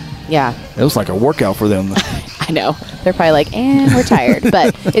 Yeah. It was like a workout for them. I know. They're probably like, we're tired.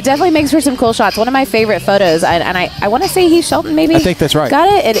 But it definitely makes for some cool shots. One of my favorite photos, and I want to say Heath Shelton maybe. I think that's right.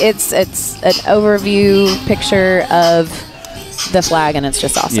 Got it? It's an overview picture of the flag, and it's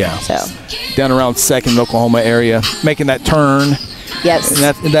just awesome. Yeah. So down around 2nd Oklahoma area, making that turn. Yes.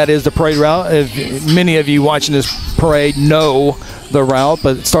 And that is the parade route. If many of you watching this parade know the route,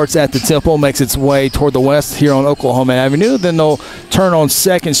 but it starts at the temple, makes its way toward the west here on Oklahoma Avenue. Then they'll turn on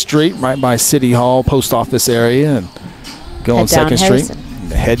 2nd Street right by City Hall, post office area, and go on 2nd Street.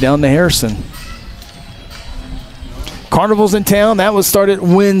 Head down to Harrison. Carnival's in town. That was started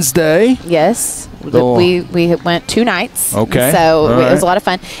Wednesday. Yes. We went 2 nights. Okay. So it was a lot of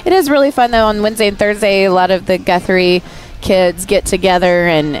fun. It is really fun, though, on Wednesday and Thursday. A lot of the Guthrie kids get together,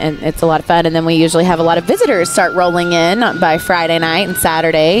 and it's a lot of fun. And then we usually have a lot of visitors start rolling in by Friday night and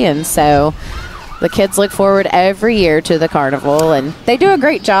Saturday. And so the kids look forward every year to the carnival, and they do a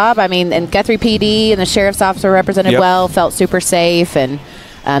great job. I mean, and Guthrie PD and the sheriff's office were represented well, felt super safe, and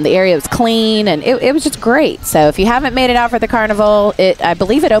the area was clean, and it was just great. So if you haven't made it out for the carnival, I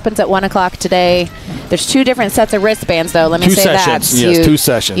believe it opens at 1 o'clock today. There's 2 different sets of wristbands, though. Let me say that. Yes, 2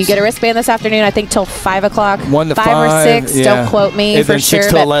 sessions. You get a wristband this afternoon, I think, till 5 o'clock. 1 to 5 or 6. Yeah. Don't quote me and for then sure.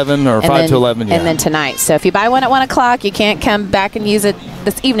 6 to 11 or 5 to 11. Yeah. And then tonight. So if you buy one at 1 o'clock, you can't come back and use it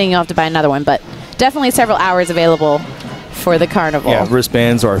this evening. You'll have to buy another one. But definitely several hours available for the carnival. Yeah,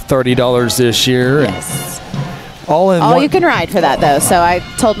 wristbands are $30 this year. Yes. All you can ride for that, though. So I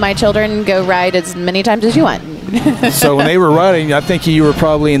told my children, go ride as many times as you want. So when they were riding, I think you were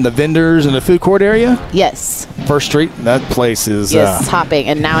probably in the vendors and the food court area? Yes. 1st Street, that place is... Yes, hopping.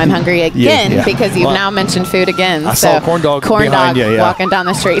 And now I'm hungry again because you've now mentioned food again. I saw a corn dog behind you, walking down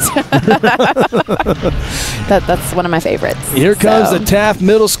the street. That's one of my favorites. Here comes the Taft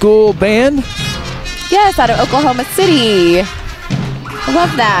Middle School band. Yes, out of Oklahoma City. I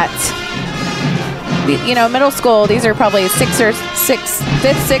love that. You know, middle school, these are probably 5th, 6th,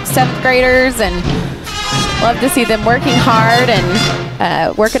 7th graders, and love to see them working hard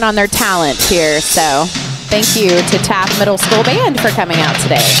and working on their talent here. So thank you to Taft Middle School Band for coming out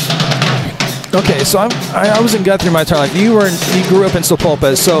today. Okay, so I was in Guthrie my entire life. You grew up in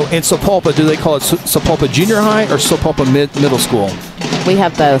Sapulpa. So in Sapulpa, do they call it Sapulpa Junior High or Sapulpa Middle School? We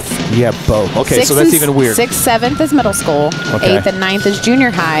have both. You have both. Okay, so that's even weird. 6th, 7th is middle school. Okay. 8th and 9th is junior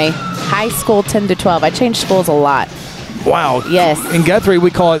high. High school 10 to 12. I changed schools a lot. Wow. Yes. In Guthrie,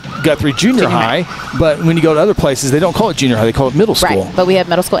 we call it Guthrie Junior High, but when you go to other places, they don't call it junior high. They call it middle school. Right, but we have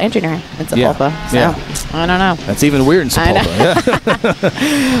middle school and junior high in Sapulpa. So, I don't know. That's even weird in Sapulpa.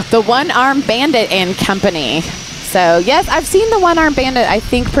 The One Arm Bandit and Company. So, yes, I've seen the One Arm Bandit, I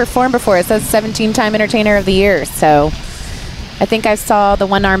think, perform before. It says 17-time Entertainer of the Year. So, I think I saw the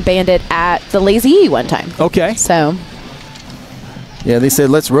One Arm Bandit at the Lazy E one time. Okay. So. Yeah, they said,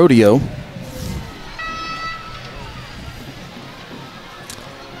 let's rodeo.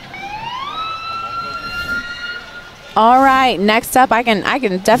 All right, next up, I can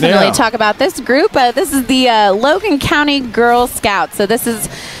definitely talk about this group. This is the Logan County Girl Scouts. So this is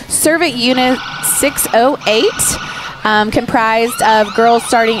Servant Unit 608, comprised of girls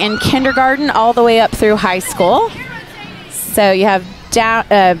starting in kindergarten all the way up through high school. So you have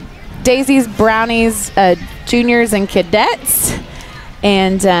daisies, brownies, juniors, and cadets.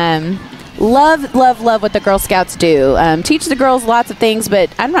 And love what the Girl Scouts do. Teach the girls lots of things, but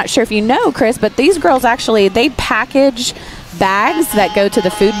I'm not sure if you know, Chris, but these girls actually, they package bags that go to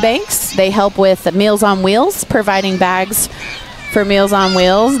the food banks. They help with Meals on Wheels, providing bags for Meals on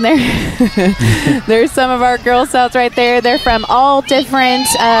Wheels. There's some of our Girl Scouts right there. They're from all different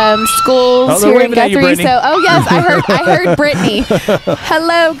schools here in Guthrie. So, yes, I heard Brittany.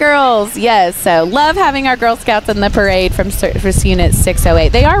 Hello, girls. Yes, so love having our Girl Scouts in the parade from Service Unit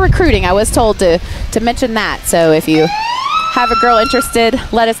 608. They are recruiting. I was told to mention that. So if you have a girl interested,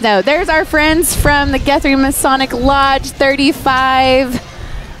 let us know. There's our friends from the Guthrie Masonic Lodge 35.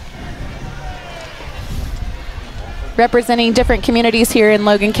 Representing different communities here in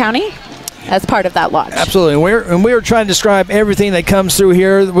Logan County. as part of that launch. Absolutely. And we're trying to describe everything that comes through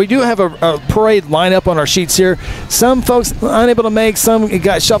here. We do have a parade lineup on our sheets here. Some folks unable to make, some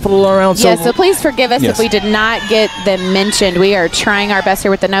got shuffled around. So please forgive us if we did not get them mentioned. We are trying our best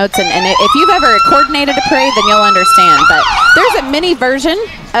here with the notes. And if you've ever coordinated a parade, then you'll understand. But there's a mini version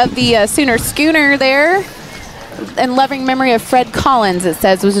of the Sooner Schooner there. In loving memory of Fred Collins, it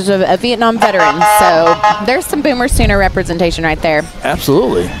says, which is a Vietnam veteran. So there's some Boomer Sooner representation right there.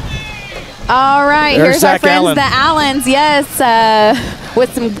 Absolutely. All right, There's here's Zach our friends, Allen. the Allens. Yes,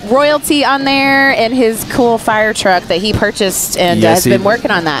 with some royalty on there and his cool fire truck that he purchased and has been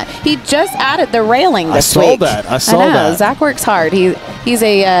working on that. He just added the railing this week. I saw that. Zach works hard. He's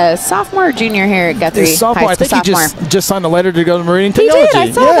a sophomore or junior here at Guthrie. I think he just signed a letter to go to Marine He Technology. did.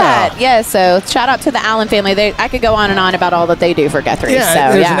 I saw that. Yeah, so shout out to the Allen family. I could go on and on about all that they do for Guthrie.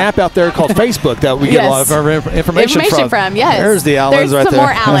 Yeah, there's an app out there called Facebook that we get a lot of our information from. Yes. There's the Allens right there. There's some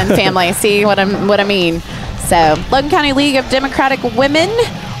more Allen family. See what I mean? So, Logan County League of Democratic Women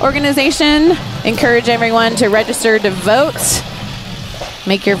organization. Encourage everyone to register to vote.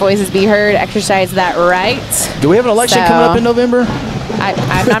 Make your voices be heard. Exercise that right. Do we have an election coming up in November?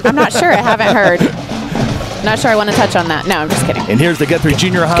 I'm not sure. I haven't heard. Not sure I want to touch on that. No, I'm just kidding. And here's the Guthrie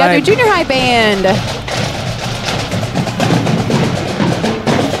Junior High. Guthrie Junior High Band.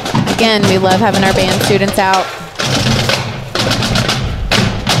 Again, we love having our band students out.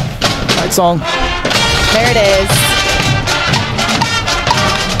 Right song. There it is.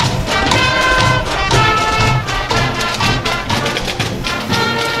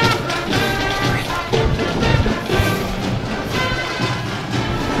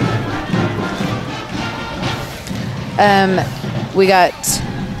 We got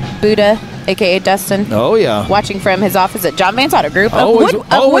Buddha, a.k.a. Dustin. Oh, yeah. Watching from his office at John Vance Auto Group. Always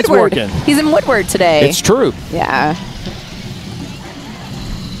Woodward. working. He's in Woodward today. It's true. Yeah.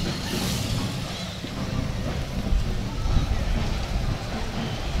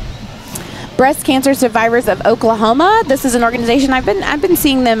 Breast Cancer Survivors of Oklahoma. This is an organization I've been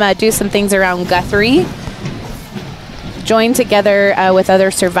seeing them do some things around Guthrie. Join together with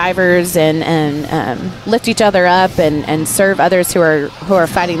other survivors and lift each other up and serve others who are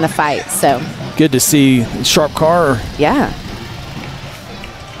fighting the fight. So good to see Sharp Car. Yeah.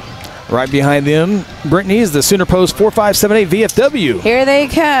 Right behind them, Brittany is the Sooner Post 4578 VFW. Here they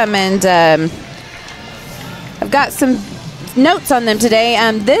come, and I've got some notes on them today.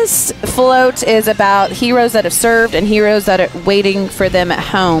 This float is about heroes that have served and heroes that are waiting for them at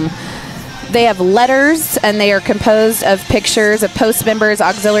home. They have letters, and they are composed of pictures of post members,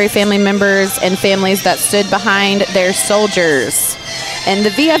 auxiliary family members, and families that stood behind their soldiers. And the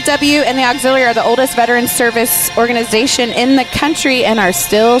VFW and the auxiliary are the oldest veteran service organization in the country and are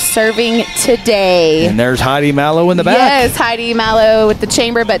still serving today. And there's Heidi Mallow in the back. Yes, Heidi Mallow with the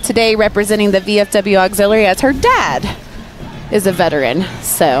chamber, but today representing the VFW auxiliary as her dad is a veteran.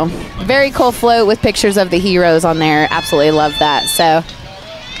 So very cool float with pictures of the heroes on there. Absolutely love that. So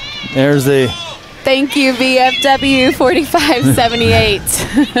there's the thank you, VFW 4578.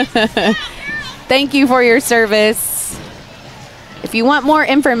 Thank you for your service. If you want more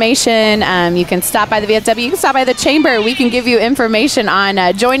information, you can stop by the VFW. You can stop by the chamber. We can give you information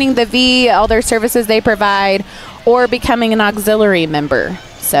on joining the V, all their services they provide, or becoming an auxiliary member.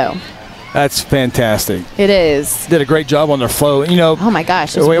 So that's fantastic. It is. Did a great job on their float. You know, oh my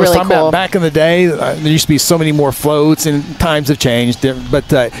gosh, it's we really talking cool. About back in the day, there used to be so many more floats, and times have changed.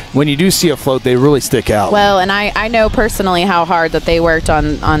 But when you do see a float, they really stick out. Well, and I know personally how hard that they worked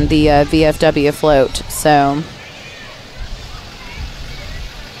on the VFW float. So.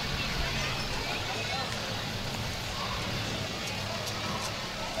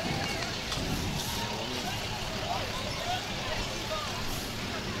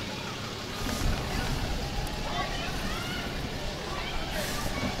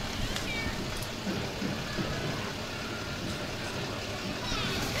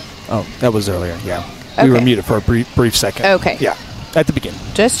 Oh, that was earlier, yeah. Okay. We were muted for a brief second. Okay. Yeah, at the beginning.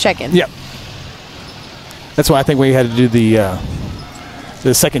 Just checking. Yep. That's why I think we had to do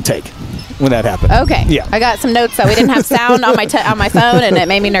the second take when that happened. Okay. Yeah. I got some notes that we didn't have sound on my phone, and it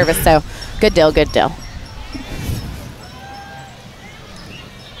made me nervous. So, good deal, good deal.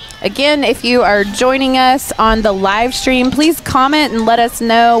 Again, if you are joining us on the live stream, please comment and let us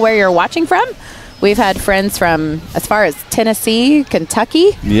know where you're watching from. We've had friends from as far as Tennessee,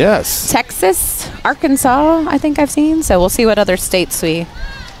 Kentucky, yes, Texas, Arkansas, I think I've seen. So we'll see what other states we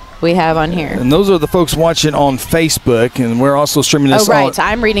have on here. And those are the folks watching on Facebook, and we're also streaming this. Oh, right.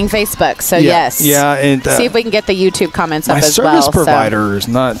 I'm reading Facebook, so yes. Yeah, and see if we can get the YouTube comments up as well. My service provider is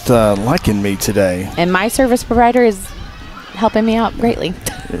not liking me today. And my service provider is helping me out greatly.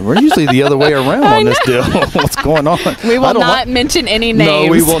 We're usually the other way around on this deal. What's going on? We will not mention any names.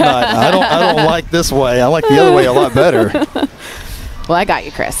 No, we will not. I don't like this way. I like the other way a lot better. Well, I got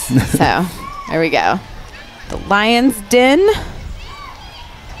you, Chris. So, there we go. The Lion's Den. It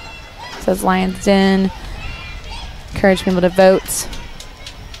says Lion's Den. Encourage people to vote.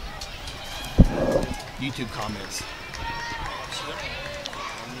 YouTube comments.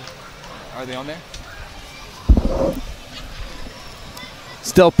 Are they on there?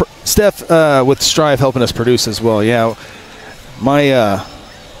 Steph with Strive helping us produce as well. Yeah, mine's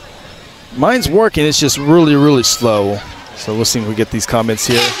working. It's just really, really slow. So we'll see if we get these comments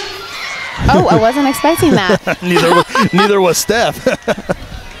here. Oh, I wasn't expecting that. neither was Steph.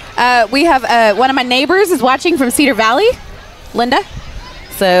 We have one of my neighbors is watching from Cedar Valley, Linda.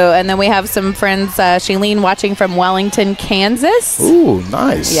 So, and then we have some friends, Shailene watching from Wellington, Kansas. Ooh,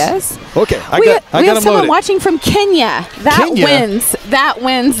 nice. Yes. Okay, we have someone watching from Kenya. That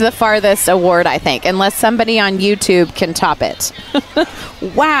wins the farthest award, I think, unless somebody on YouTube can top it.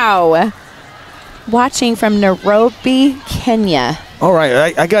 Wow. Watching from Nairobi, Kenya. All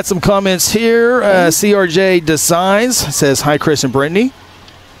right, I got some comments here. CRJ Designs says, hi, Chris and Brittany.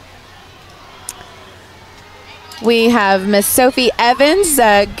 We have Miss Sophie Evans,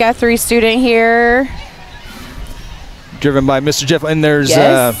 a Guthrie student here. Driven by Mr. Jeff. And there's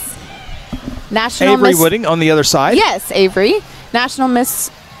National Avery Wooding on the other side. Yes, Avery. National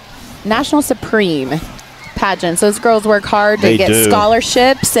Supreme pageant. So those girls work hard to get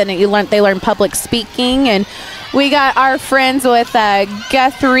scholarships, and they learn public speaking. And we got our friends with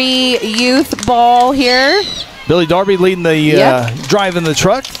Guthrie Youth Ball here. Billy Darby leading the driving the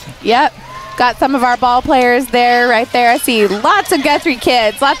truck. Yep. Got some of our ball players there, right there. I see lots of Guthrie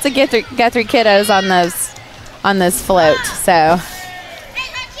kids, lots of Guthrie kiddos on this float. So,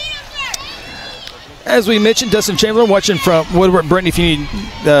 as we mentioned, Dustin Chamberlain watching from Woodward. Brittany, if you need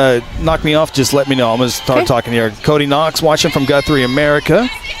knock me off, just let me know. I'm going to start talking here. Cody Knox watching from Guthrie, America,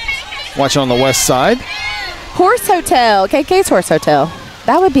 watching on the west side. Horse Hotel, KK's Horse Hotel.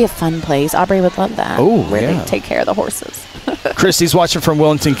 That would be a fun place. Aubrey would love that. Oh, where they take care of the horses. Christy's watching from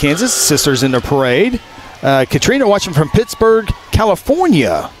Wellington, Kansas. Sisters in the parade. Katrina watching from Pittsburgh,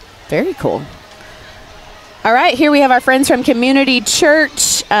 California. Very cool. All right, here we have our friends from Community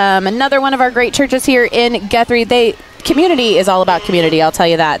Church. Another one of our great churches here in Guthrie. Community is all about community, I'll tell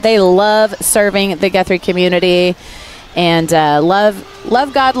you that. They love serving the Guthrie community and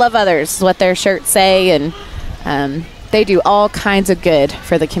love God, love others is what their shirts say. And they do all kinds of good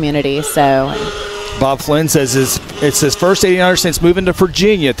for the community. So Bob Flynn says it's his first 89'er since moving to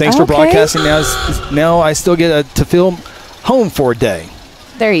Virginia. Thanks for broadcasting. Now I still get to feel home for a day.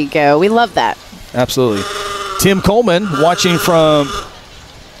 There you go. We love that. Absolutely. Tim Coleman watching from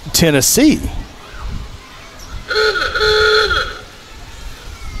Tennessee.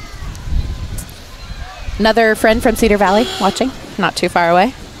 Another friend from Cedar Valley watching, not too far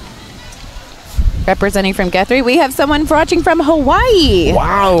away. Representing from Guthrie, we have someone watching from Hawaii.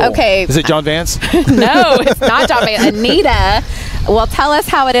 Wow. Okay. Is it John Vance? No, it's not John Vance. Anita will tell us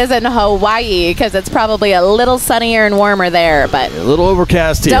how it is in Hawaii because it's probably a little sunnier and warmer there, but a little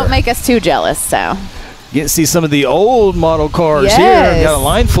overcast here. Don't make us too jealous. So you get to see some of the old model cars here. Got a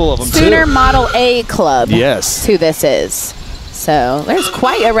line full of them Sooner Model A Club. Yes. Who this is. So there's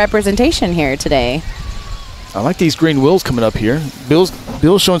quite a representation here today. I like these green wheels coming up here. Bill's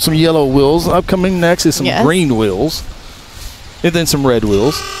showing some yellow wheels. Upcoming next is some green wheels. And then some red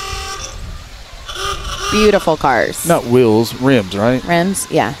wheels. Beautiful cars. Not wheels, rims, right?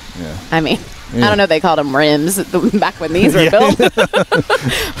 Rims, yeah. I mean, I don't know if they called them rims back when these were built.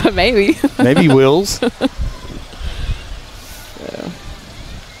 But maybe. Maybe wheels.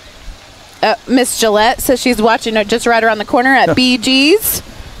 Miss Gillette says she's watching just right around the corner at BG's.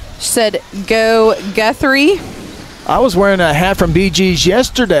 She said, go Guthrie. I was wearing a hat from BG's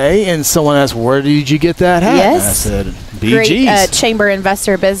yesterday, and someone asked, where did you get that hat? Yes. I said, BG's. Great chamber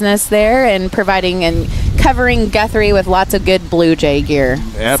investor business there and providing and covering Guthrie with lots of good Blue Jay gear.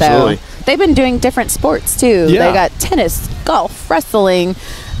 Absolutely. So they've been doing different sports, too. Yeah. They got tennis, golf, wrestling,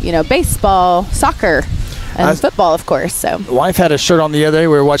 baseball, soccer. And football, of course. So, wife had a shirt on the other day.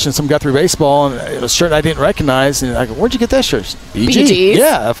 We were watching some Guthrie baseball, and it was a shirt I didn't recognize. And I go, "Where'd you get that shirt?" BG's.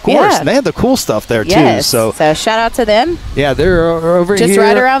 Yeah, of course. Yeah. And they had the cool stuff there too. So shout out to them. Yeah, they're over just here,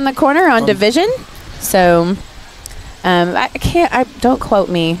 right around the corner on Division. So, don't quote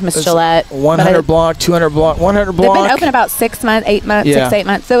me, Miss Gillette. 100 block, 200 block, 100 block. They've been open about 6 months, 8 months, 6 to 8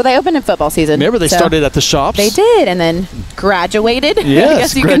 months. So they opened in football season. Remember, they started at the shops. They did, and then graduated. Yes, I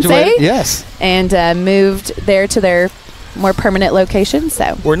guess you can say. Yes, and moved there to their more permanent location.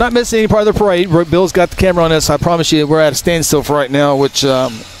 So we're not missing any part of the parade. Bill's got the camera on us. I promise you, we're at a standstill for right now, which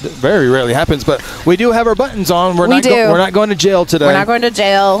very rarely happens. But we do have our buttons on. We're not going to jail today. We're not going to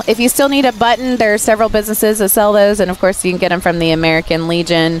jail. If you still need a button, there are several businesses that sell those, and of course, you can get them from the American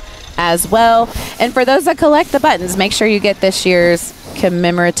Legion as well. And for those that collect the buttons, make sure you get this year's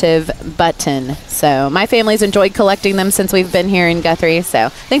commemorative button. So my family's enjoyed collecting them since we've been here in Guthrie. So I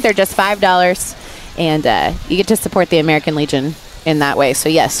think they're just $5, and you get to support the American Legion in that way. So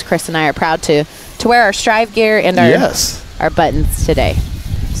yes, Chris and I are proud to wear our Strive gear and our buttons today.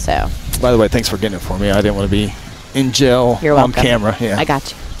 So by the way, thanks for getting it for me. I didn't want to be in jail on camera. Yeah, I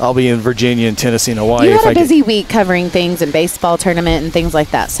got you. I'll be in Virginia and Tennessee and Hawaii. You had a busy week covering things and baseball tournament and things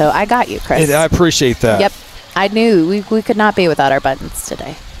like that. So I got you, Chris. I appreciate that. Yep. I knew we could not be without our buttons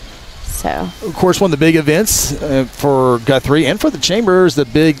today. So, of course, one of the big events for Guthrie and for the Chambers, the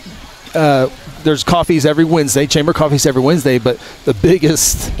big there's coffees every Wednesday, Chamber coffees every Wednesday, but the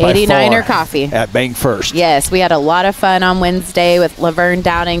biggest 89'er coffee at Bank First. Yes, we had a lot of fun on Wednesday with Laverne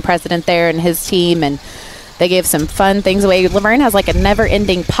Downing, president there, and his team, and they gave some fun things away. Laverne has like a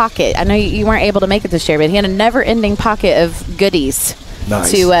never-ending pocket. I know you weren't able to make it this year, but he had a never-ending pocket of goodies.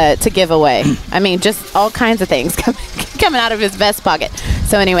 Nice. To give away. I mean, just all kinds of things coming out of his vest pocket.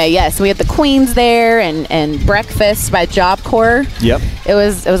 So anyway, yes, we had the Queens there and breakfast by Job Corps. Yep. It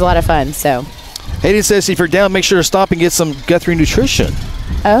was a lot of fun. So Hayden says if you're down, make sure to stop and get some Guthrie nutrition.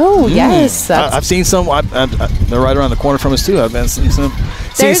 Oh, yes. I've seen some. They're right around the corner from us, too. I've been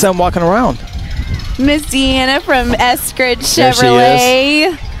seeing some walking around. Miss Deanna from Eskridge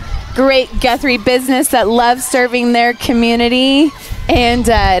Chevrolet. Great Guthrie business that loves serving their community. And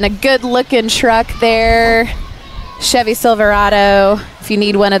a good-looking truck there. Chevy Silverado. If you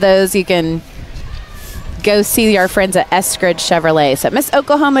need one of those, you can go see our friends at Eskridge Chevrolet. So Miss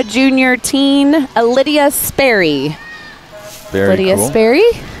Oklahoma Junior Teen, Lydia Sperry. Very Lydia cool. Sperry.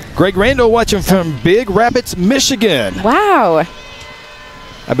 Greg Randall watching from Big Rapids, Michigan. Wow.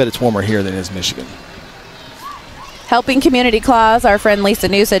 I bet it's warmer here than it is Michigan. Helping Community Claus, our friend Lisa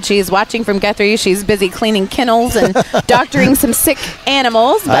New said she's watching from Guthrie. She's busy cleaning kennels and doctoring some sick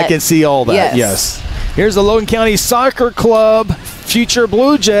animals. I can see all that, yes. Here's the Logan County Soccer Club, future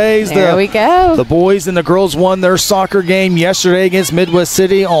Blue Jays. There we go. The boys and the girls won their soccer game yesterday against Midwest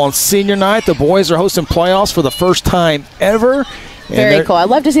City on senior night. The boys are hosting playoffs for the first time ever. Very cool. I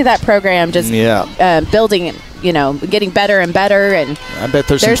love to see that program just building, getting better and better. And I bet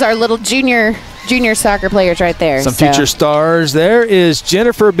there's our little junior soccer players right there. Some future stars. There is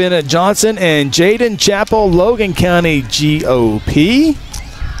Jennifer Bennett Johnson and Jaden Chappell, Logan County GOP.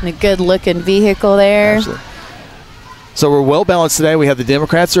 And a good-looking vehicle there. Absolutely. So we're well balanced today. We had the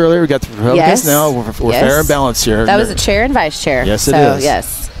Democrats earlier. We got the Republicans now. We're fair and balanced here. That was a chair and vice chair. Yes, it is.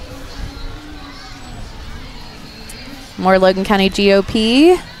 Yes. More Logan County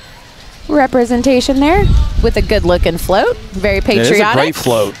GOP representation there with a good-looking float. Very patriotic. It is a great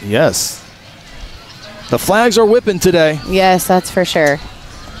float, yes. The flags are whipping today. Yes, that's for sure.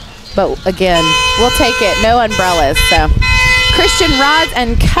 But, again, we'll take it. No umbrellas. So, Christian Rods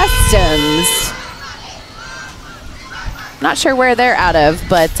and Customs. Not sure where they're out of,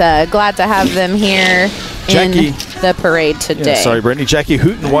 but glad to have them here in the parade today. Yeah, sorry, Brittany. Jackie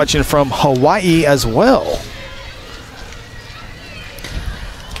Hooten watching from Hawaii as well.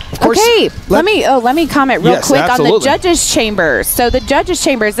 Okay, let me comment real quick on the judges' chambers. So the judges'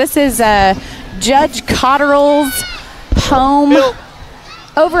 chambers, this is Judge Cotterell's home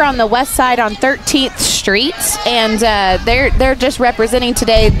over on the west side on 13th Street, and they're just representing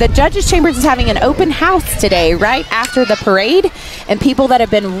today. The judges' chambers is having an open house today, right after the parade, and people that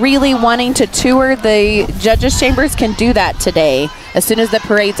have been really wanting to tour the judges' chambers can do that today as soon as the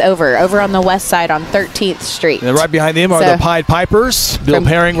parade's over on the west side on 13th Street. And right behind them are the Pied Pipers. Bill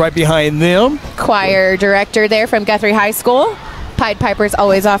Herring right behind them. Choir director there from Guthrie High School. Pied Pipers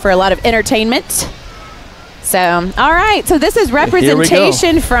always offer a lot of entertainment. So, all right. So this is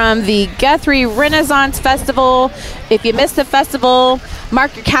representation from the Guthrie Renaissance Festival. If you missed the festival,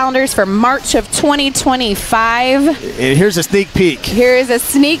 mark your calendars for March of 2025. And here's a sneak peek. Here is a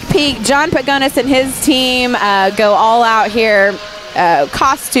sneak peek. John Pagonis and his team go all out here.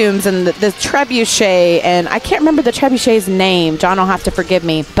 Costumes and the trebuchet, and I can't remember the trebuchet's name. John will have to forgive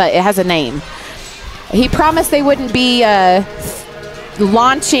me, but it has a name. He promised they wouldn't be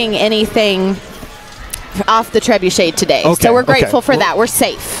launching anything off the trebuchet today. Okay, so we're grateful for that. We're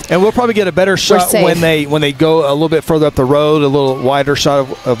safe. And we'll probably get a better shot when they go a little bit further up the road, a little wider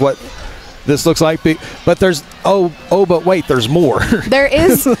shot of what this looks like. But there's but wait, there's more. there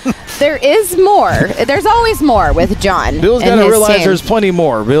is more. There's always more with John. Bill's got to realize there's plenty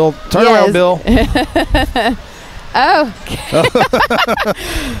more. Bill, turn around, Bill. Oh.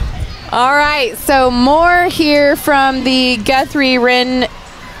 All right. So more here from the Guthrie Ren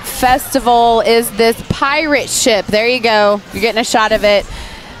Festival is this pirate ship. There you go. You're getting a shot of it.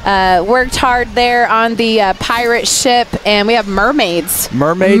 Worked hard there on the pirate ship, and we have mermaids.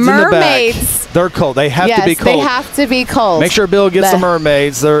 Mermaids in the back. They're cold. They have to be cold. Yes, they have to be cold. Make sure Bill gets the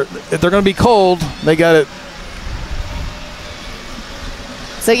mermaids. If they're going to be cold, they got it.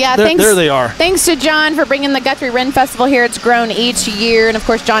 So yeah, there they are. Thanks to John for bringing the Guthrie Ren Festival here. It's grown each year, and of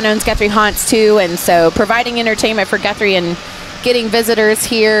course John owns Guthrie Haunts too, and so providing entertainment for Guthrie and getting visitors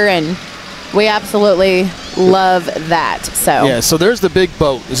here, and we absolutely love that. So yeah, so there's the big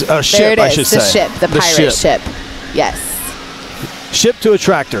boat, ship, there it is, I should say. The pirate ship. Yes. Ship to a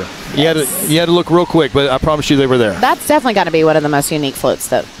tractor. You had to look real quick, but I promise you they were there. That's definitely got to be one of the most unique floats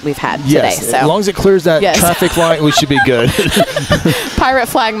that we've had today. So as long as it clears that traffic light, we should be good. Pirate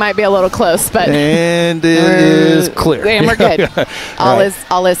flag might be a little close, but and it is clear. And we're good.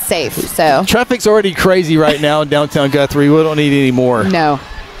 All is safe. So traffic's already crazy right now in downtown Guthrie. We don't need any more. No.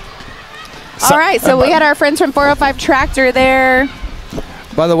 All right, so we had our friends from 405 Tractor there.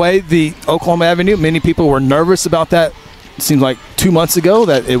 By the way, the Oklahoma Avenue, many people were nervous about that. It seemed like 2 months ago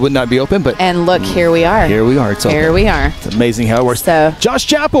that it would not be open, but look, here we are. Here we are. It's open. Here we are. It's amazing how it works. So Josh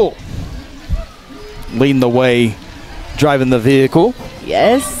Chappell leading the way, driving the vehicle.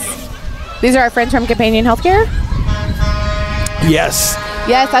 Yes. These are our friends from Companion Healthcare. Yes.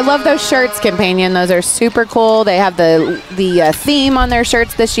 Yes, I love those shirts, Companion. Those are super cool. They have the theme on their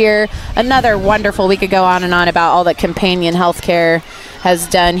shirts this year. Another wonderful. We could go on and on about all that Companion Healthcare has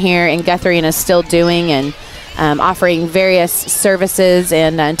done here in Guthrie and is still doing, and offering various services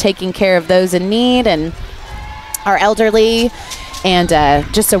and taking care of those in need and our elderly, and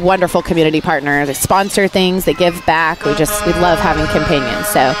just a wonderful community partner. They sponsor things, they give back. We love having Companion.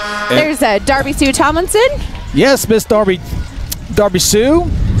 So there's Darby Sue Tomlinson. Yes, Miss Darby Sue.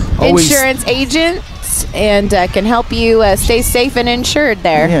 Insurance agent, and can help you stay safe and insured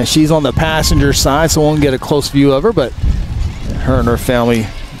there. Yeah, she's on the passenger side, so we won't get a close view of her, but her and her family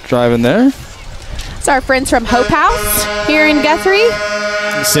driving there. It's our friends from Hope House here in Guthrie.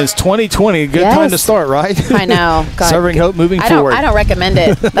 Since 2020, good time to start, right? I know. God. Serving hope moving forward. I don't recommend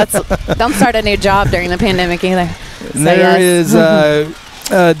it. Don't start a new job during the pandemic either. So there is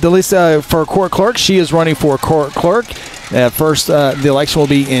Delisa for court clerk. She is running for court clerk. First, the election will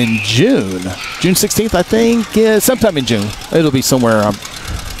be in June 16th, I think. Yeah, sometime in June. It'll be somewhere. You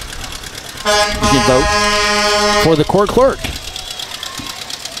can vote for the court clerk.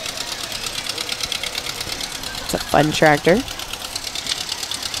 It's a fun tractor.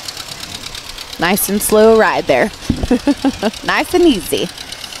 Nice and slow ride there. Nice and easy.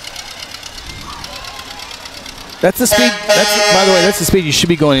 That's the speed. By the way, that's the speed you should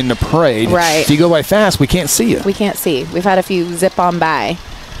be going in the parade. Right. If you go by fast, we can't see you. We can't see. We've had a few zip on by.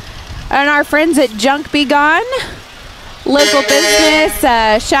 And our friends at Junk Be Gone, local business.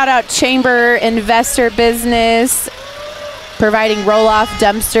 Shout out Chamber Investor Business, providing roll-off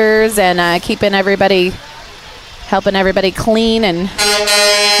dumpsters and helping everybody clean and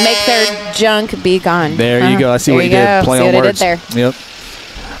make their junk be gone. There you go. I see what you did. Play on words. Did there. Yep.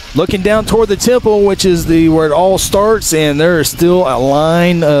 Looking down toward the temple, which is where it all starts, and there is still a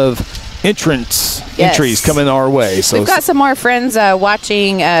line of entries coming our way. So we've got some more friends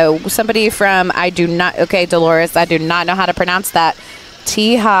watching. Somebody from Dolores, I do not know how to pronounce that.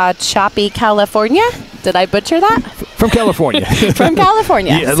 Tehachapi, California. Did I butcher that? From California. From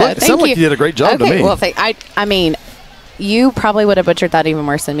California. Yeah, so sounds like you did a great job to me. Well, I mean, you probably would have butchered that even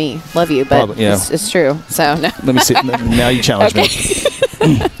worse than me. Love you, but it's true. So no. Let me see. Now you challenge me.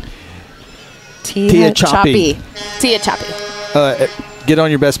 Tehachapi. Get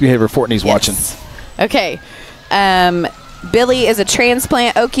on your best behavior. Fortney's watching. Okay. Billy is a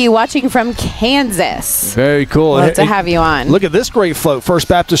transplant Okie watching from Kansas. Very cool. Love to have you on. Look at this great float. First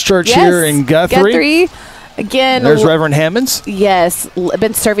Baptist Church here in Guthrie. Again. There's Reverend Hammonds. Yes.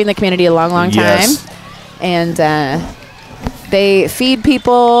 Been serving the community a long, long time. Yes. And they feed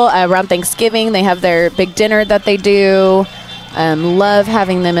people around Thanksgiving. They have their big dinner that they do. Love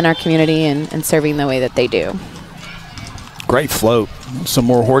having them in our community and serving the way that they do. Great float. Some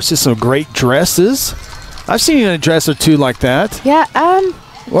more horses, some great dresses. I've seen a dress or two like that. Yeah,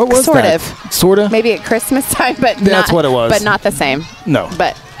 what was that? Sort of? Maybe at Christmas time, but that's what it was. But not the same. No.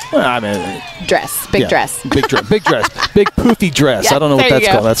 But dress. Big dress. Big dress. Big poofy dress. Yeah, I don't know what that's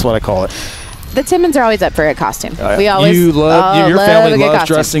called. That's what I call it. The Timmons are always up for a costume. We always your family loves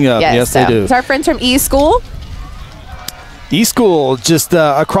dressing up. Yes, they do. It's our friends from E-School. E-School, just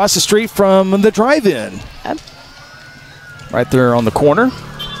across the street from the drive-in. Right there on the corner.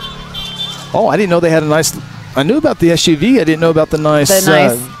 Oh, I didn't know they had a nice I knew about the SUV. I didn't know about the nice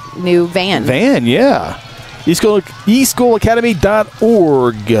new van. Yeah.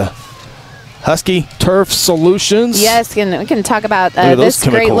 eSchoolAcademy.org. Husky Turf Solutions. Yes, and we can talk about this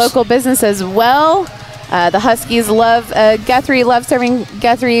great local business as well. The Huskies love Guthrie. Love serving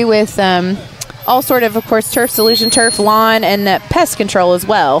Guthrie with all sort of course, turf solution, turf, lawn, and pest control as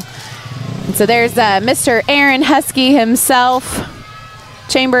well. And so there's Mr. Aaron Husky himself,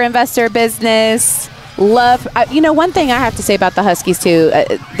 chamber investor business. Love, one thing I have to say about the Huskies too,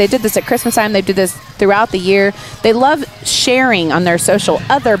 they did this at Christmas time. They do this throughout the year. They love sharing on their social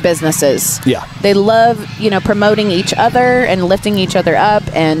other businesses. Yeah. They love, promoting each other and lifting each other up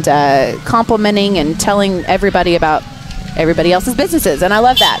and complimenting and telling everybody about everybody else's businesses. And I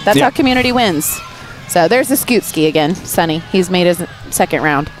love that. That's how community wins. So there's the scoot ski again, Sonny. He's made his second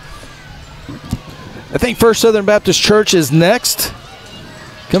round. I think First Southern Baptist Church is next.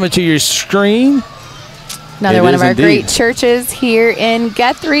 Coming to your screen. Another one of our great churches here in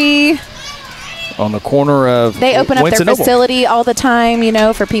Guthrie. On the corner of They open up their facility all the time,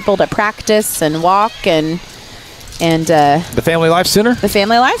 for people to practice and walk and the Family Life Center? The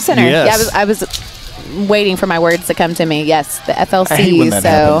Family Life Center. Yes. Yeah, I was waiting for my words to come to me. Yes, the FLC. I hate when that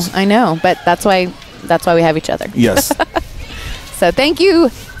happens. I know, but that's why we have each other. Yes. So thank you,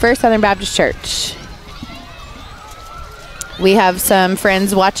 First Southern Baptist Church. We have some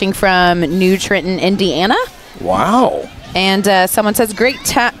friends watching from New Trenton, Indiana. Wow. And someone says, great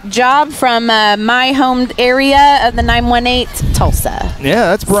job from my home area of the 918 Tulsa.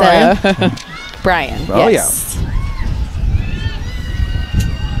 Yeah, that's Brian. So, Brian, oh, yes.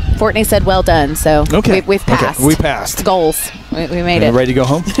 Fortney said, well done. So we've passed. Okay. We passed. Goals. We made it. Ready to go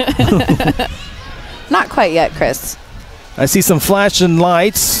home? Not quite yet, Chris. I see some flashing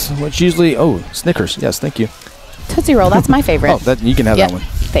lights, which usually, Snickers. Yes, thank you. Tootsie Roll, that's my favorite. You can have that one.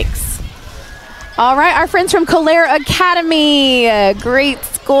 Thanks. All right, our friends from Calera Academy, great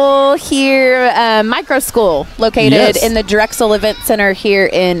school here, micro school located in the Drexel Event Center here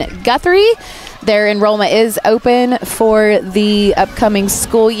in Guthrie. Their enrollment is open for the upcoming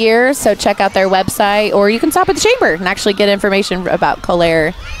school year, so check out their website, or you can stop at the chamber and actually get information about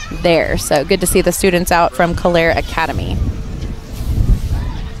Calera there. So good to see the students out from Calera Academy.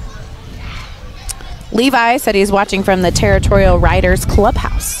 Levi said he's watching from the Territorial Riders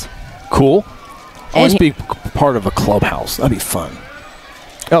Clubhouse. Cool. I always be part of a clubhouse. That'd be fun.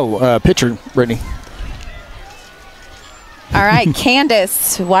 Picture, Brittany. All right,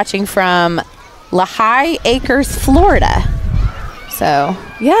 Candace watching from Lehigh Acres, Florida. So,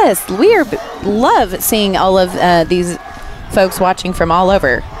 yes, we love seeing all of these folks watching from all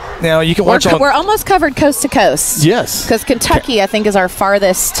over. Now, you can watch We're almost covered coast to coast. Yes. Because Kentucky, I think, is our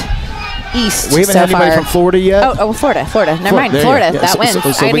farthest east. We haven't had anybody from Florida yet. Florida. Never mind, Florida. That wins.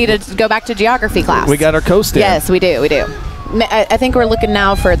 So I need to go back to geography class. We got our coast in. Yes, we do. I think we're looking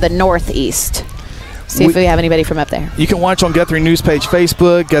now for the northeast. See if we have anybody from up there. You can watch on Guthrie News Page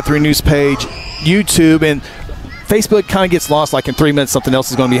Facebook, Guthrie News Page YouTube, and Facebook kind of gets lost. Like in 3 minutes, something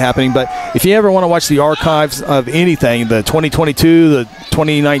else is going to be happening. But if you ever want to watch the archives of anything, the 2022, the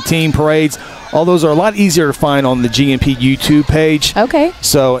 2019 parades, all those are a lot easier to find on the GNP YouTube page. Okay.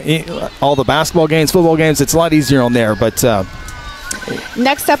 So all the basketball games, football games, it's a lot easier on there. But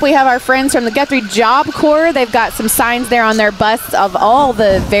next up, we have our friends from the Guthrie Job Corps. They've got some signs there on their bus of all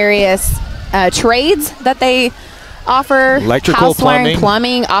the various trades that they offer. Electrical,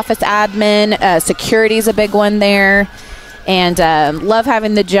 plumbing, office admin, security is a big one there. And love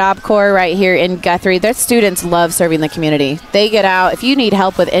having the Job Corps right here in Guthrie. Their students love serving the community. They get out. If you need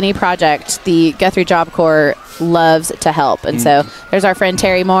help with any project, the Guthrie Job Corps loves to help. And so there's our friend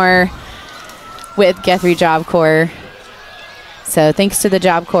Terry Moore with Guthrie Job Corps. So thanks to the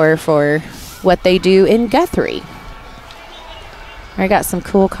Job Corps for what they do in Guthrie. I got some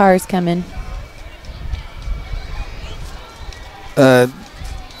cool cars coming.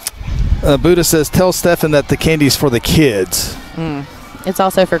 Buddha says, tell Stefan that the candy's for the kids. It's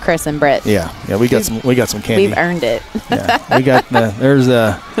also for Chris and Britt. Yeah, we got some candy. We've earned it. Yeah, we got there's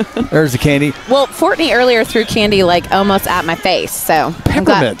the candy. Well, Fortney earlier threw candy like almost at my face, so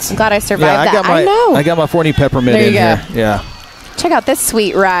peppermints. I'm glad I survived that. I know. I got my Fortney peppermint in here. Yeah. Check out this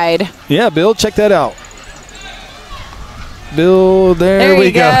sweet ride. Yeah, Bill, check that out. Bill, there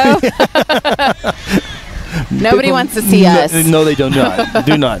we go. Nobody wants to see us. No, they do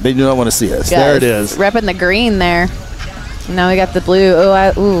not. They do not want to see us. Yes. There it is. Repping the green there. Now we got the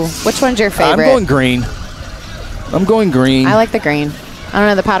blue. Which one's your favorite? I'm going green. I like the green. I don't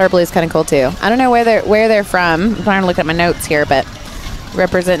know. The powder blue is kind of cool too. I don't know where they're from. I'm trying to look at my notes here, but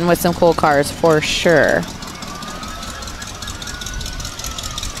representing with some cool cars for sure.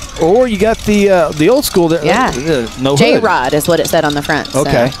 Or you got the old school there. Yeah. No J hood. Rod is what it said on the front.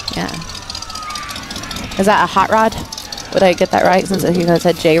 Okay. So, yeah. Is that a hot rod? Would I get that right since you guys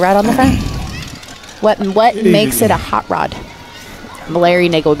said J Rod on the front? What makes it a hot rod? Larry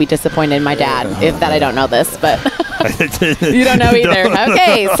Nagel would be disappointed in my dad if that I don't know this, but you don't know either.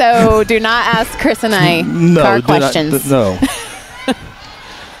 Okay, so do not ask Chris and I car questions. No.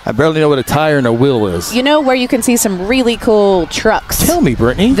 I barely know what a tire and a wheel is. You know where you can see some really cool trucks? Tell me,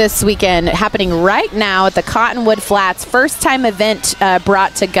 Brittany. This weekend, happening right now at the Cottonwood Flats. First time event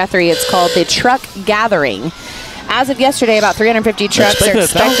brought to Guthrie. It's called the Truck Gathering. As of yesterday, about 350 trucks. They're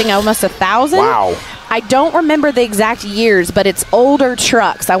expecting almost 1,000. Wow. I don't remember the exact years, but it's older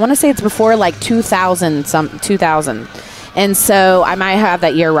trucks. I want to say it's before like 2000. And so I might have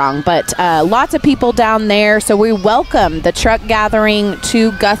that year wrong, but lots of people down there. So we welcome the Truck Gathering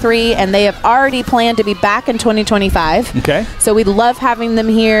to Guthrie, and they have already planned to be back in 2025. Okay. So we love having them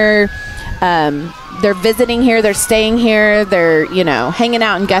here. They're visiting here. They're staying here. They're, hanging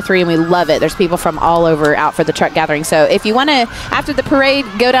out in Guthrie, and we love it. There's people from all over out for the Truck Gathering. So if you want to, after the parade,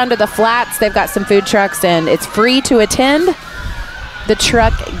 go down to the flats. They've got some food trucks, and it's free to attend the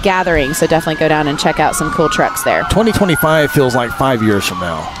Truck Gathering. So definitely go down and check out some cool trucks there. 2025 feels like 5 years from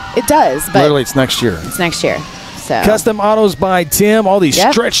now. It does, but literally it's next year. It's next year. So Custom Autos by Tim. All these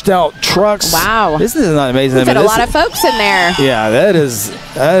stretched out trucks. Wow. This is not amazing. There's a lot of folks in there. Yeah, that is.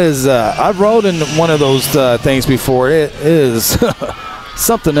 I've rode in one of those things before. It is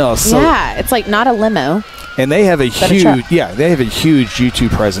something else. Yeah, it's like not a limo. And they have a huge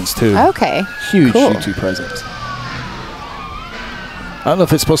YouTube presence too. Okay. Huge cool. YouTube presence. I don't know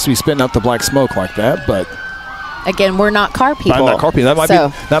if it's supposed to be spitting out the black smoke like that, but again, we're not car people. I'm not car people.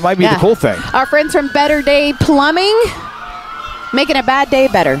 That might be the cool thing. Our friends from Better Day Plumbing, making a bad day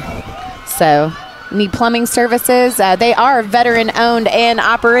better. So, need plumbing services. They are veteran owned and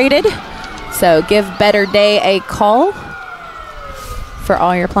operated. So, give Better Day a call for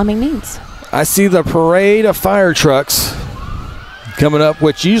all your plumbing needs. I see the parade of fire trucks coming up,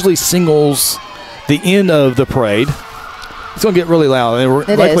 which usually singles the end of the parade. It's going to get really loud.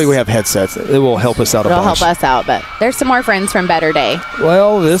 Luckily, we have headsets. It will help us out a bunch. It'll help us out, but there's some more friends from Better Day.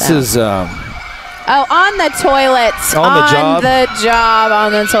 Well, this is... on the toilet. On the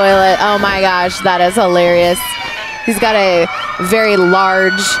toilet. Oh, my gosh. That is hilarious. He's got a very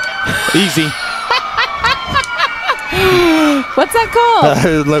large... Easy. What's that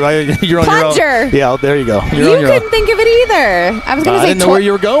called? You're on plunger. Your own. Yeah, there you go. You couldn't think of it either. I was going to say I didn't know where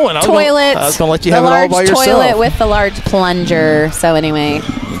you were going. Toilet. I was going to let you have it all by yourself. Toilet with the large plunger. So anyway,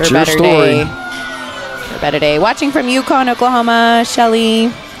 for Better Day. For Better Day. Watching from Yukon, Oklahoma,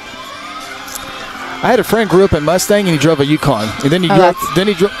 Shelly. I had a friend grew up in Mustang and he drove a Yukon. And then he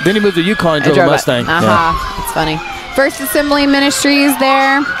moved to Yukon and drove a Mustang. It's funny. First Assembly Ministries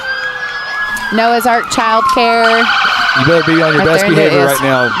there. Noah's Ark Child Care. You better be on your best behavior right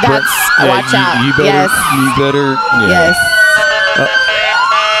now. Watch out. You better. You better. Yeah. Yes.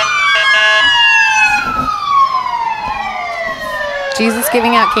 Jesus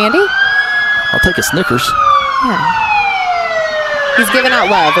giving out candy? I'll take a Snickers. Yeah. He's giving out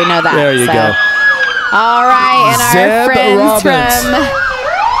love. We know that. There you go. All right. And our friends from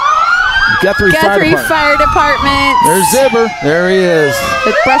Guthrie Fire Department. There's Zibber. There he is.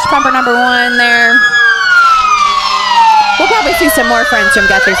 With brush pumper number 1 there. We'll probably see some more friends from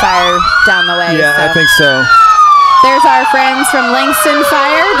Guthrie Fire down the way. Yeah, I think so. There's our friends from Langston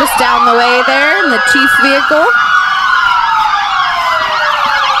Fire just down the way there in the chief vehicle.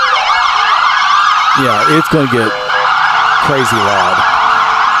 Yeah, it's going to get crazy loud.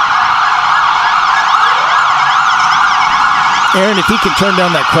 Aaron, if he can turn down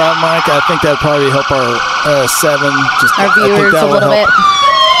that crowd mic, I think that would probably help our Our viewers a little bit.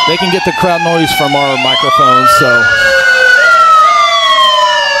 They can get the crowd noise from our microphones, so.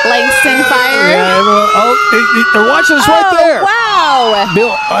 Langston Fire. Yeah, everyone. Oh, they're watching us right there. Wow.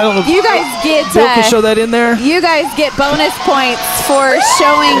 Bill, I don't know. You guys get. Bill can show that in there. You guys get bonus points for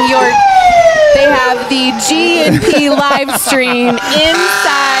showing your. They have the G&P live stream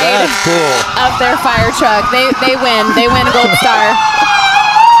inside of their fire truck. They win. They win a gold star.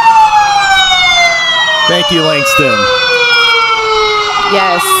 Thank you, Langston.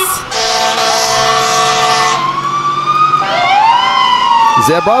 Yes.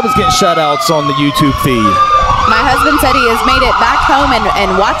 Zeb Rob is getting shout-outs on the YouTube feed. My husband said he has made it back home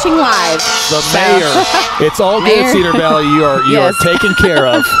and watching live. The mayor. It's all good, Cedar Valley. You are taken care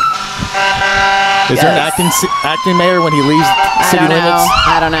of. Is there an acting mayor when he leaves city limits?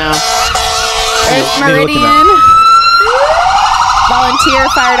 I don't know. There's Meridian. Volunteer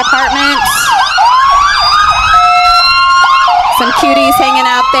Fire Department. some cuties hanging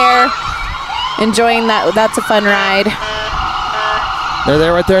out there, enjoying that. That's a fun ride. They're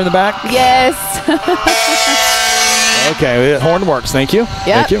there right there in the back? Yes. Okay, horn works. Thank you.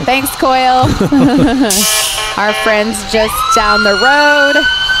 Yep. Thank you. Thanks, Coyle. Our friends just down the road.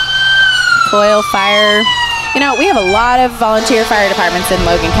 Coyle Fire. You know, we have a lot of volunteer fire departments in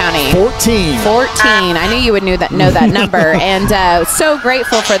Logan County. 14. 14. I knew you would know that number. And so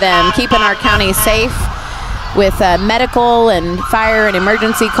grateful for them, keeping our county safe with medical and fire and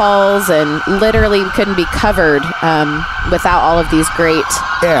emergency calls, and literally couldn't be covered without all of these great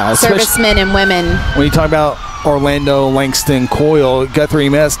servicemen and women. When you talk about Orlando, Langston, Coyle, Guthrie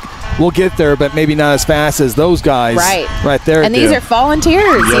EMS, we'll get there, but maybe not as fast as those guys right there. And these are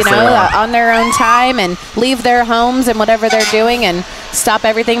volunteers, yes, you know, on their own time, and leave their homes and whatever they're doing and stop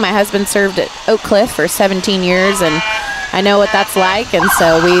everything. My husband served at Oak Cliff for 17 years, and I know what that's like. And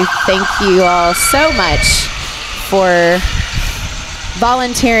so we thank you all so much for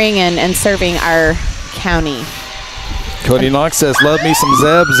volunteering and serving our county. Cody Knox says, love me some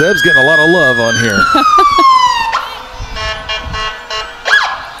Zeb. Zeb's getting a lot of love on here.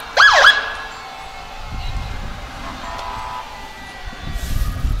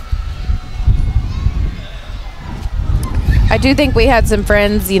 I do think we had some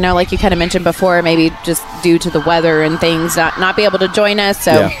friends, you know, like you kind of mentioned before, maybe just due to the weather and things, not be able to join us.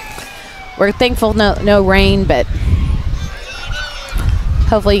 So we're thankful no rain, but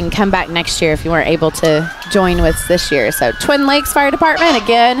hopefully you can come back next year if you weren't able to join with us this year. So Twin Lakes Fire Department,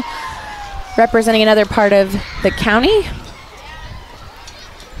 again, representing another part of the county.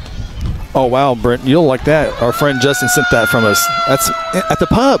 Oh, wow, Brent, you'll like that. Our friend Justin sent that from us. That's at the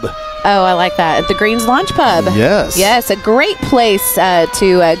pub. Oh, I like that. At the Greens Launch Pub. Yes. Yes, a great place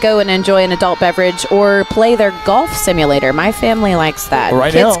to go and enjoy an adult beverage or play their golf simulator. My family likes that.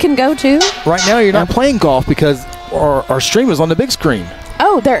 Right Kids now, can go too. Right now, you're not playing golf because our stream is on the big screen.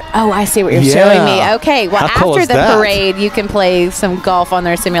 Oh, I see what you're showing me. Okay, well, How cool after is the that? parade, you can play some golf on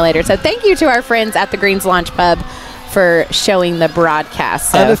their simulator. So thank you to our friends at the Greens Launch Pub for showing the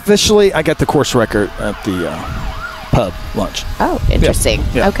broadcast. So. Unofficially, I got the course record at the pub lunch. Oh, interesting.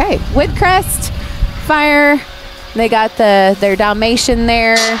 Yeah. Okay, Woodcrest Fire. They got their Dalmatian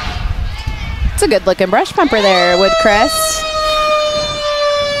there. It's a good-looking brush pumper there, Woodcrest.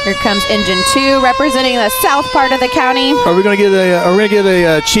 Here comes Engine 2, representing the south part of the county. Are we gonna get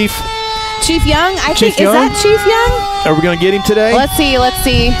a Chief Young? I think Young? Is that Chief Young? Are we gonna get him today? Let's see.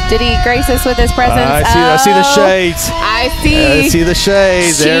 Did he grace us with his presence? I see the shades. I see the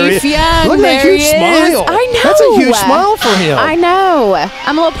shades. Chief Young. Look at that huge smile. I know. That's a huge smile for him. I know.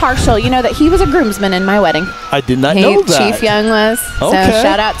 I'm a little partial. You know that he was a groomsman in my wedding. I did not know that. Chief Young was. Okay. So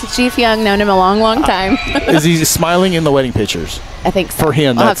shout out to Chief Young. Known him a long, long time. Is he smiling in the wedding pictures? I think so. For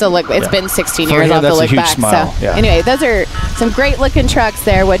him, I'll have to look. It's been 16 years. him, I'll have to that's a look huge back. smile. So Yeah. anyway, those are some great looking trucks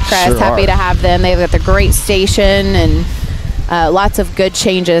there, Woodcrest. Sure Happy are. to have them. They've got the great station and lots of good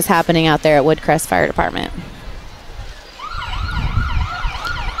changes happening out there at Woodcrest Fire Department.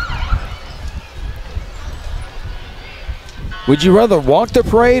 Would you rather walk the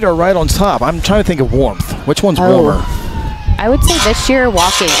parade or ride on top? I'm trying to think of warmth. Which one's warmer? I would say this year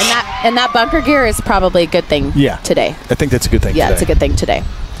walking, and that bunker gear is probably a good thing. Today. I think that's a good thing. Yeah, today. it's a good thing today.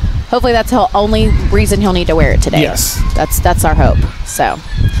 Hopefully, that's the only reason he'll need to wear it today. Yes. That's our hope. So.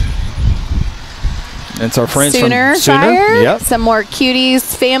 It's our friends Sooner from Sooner. Fire. Yep. Some more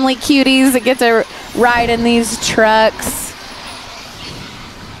cuties, family cuties that get to ride in these trucks.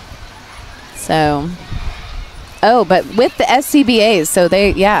 So. Oh, but with the SCBAs, so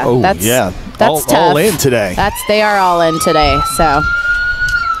they, that's tough. All in today. They are all in today. So,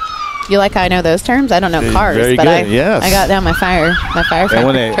 you like how I know those terms? I don't know cars, Very but good, yes. I got down my fire. And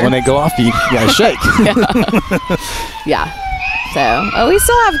when they go off, you gotta shake. Yeah. So, we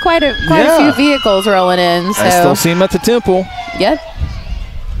still have quite a few vehicles rolling in. So I still see them at the temple. Yep.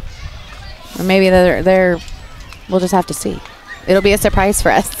 Or maybe they're. We'll just have to see. It'll be a surprise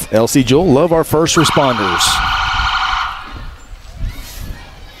for us. LC Jewel, love our first responders.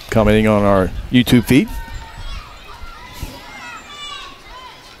 Commenting on our YouTube feed.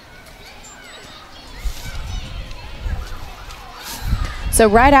 So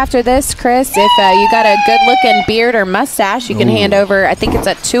right after this, Chris, if you got a good-looking beard or mustache, you can hand over, I think it's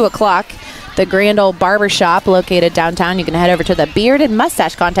at 2 o'clock, the Grand Old Barber Shop located downtown. You can head over to the Beard and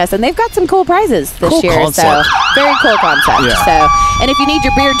Mustache Contest, and they've got some cool prizes this year. Concept. So very cool concept. Yeah. So, and if you need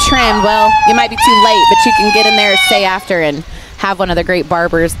your beard trimmed, well, you might be too late, but you can get in there, stay after, and have one of the great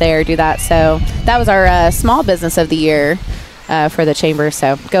barbers there do that. So that was our small business of the year. for the chamber.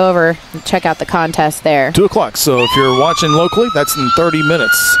 So go over and check out the contest there. 2 o'clock. So if you're watching locally, that's in 30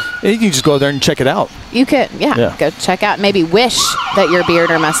 minutes. And you can just go there and check it out. You could, go check out. Maybe wish that your beard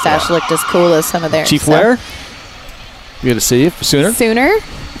or mustache looked as cool as some of theirs. Chief Ware, good to see you. Sooner,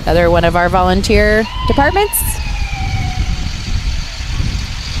 another one of our volunteer departments.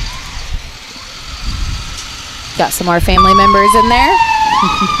 Got some more family members in there.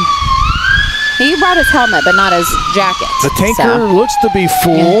 He brought his helmet, but not his jacket. The tanker looks to be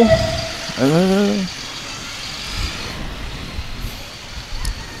full. Yeah.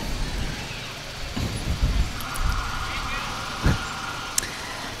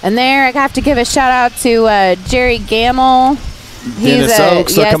 And there, I have to give a shout out to Jerry Gamble. Dennis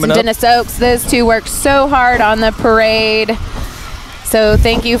Oaks coming up. Dennis Oaks. Those two worked so hard on the parade. So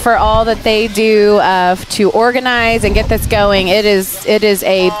thank you for all that they do to organize and get this going. It is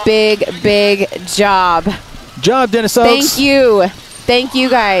a big job. Dennis Oaks. Thank you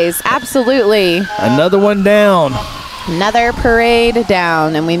guys. Absolutely. Another one down. Another parade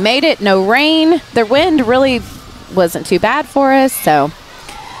down, and we made it. No rain. The wind really wasn't too bad for us. So.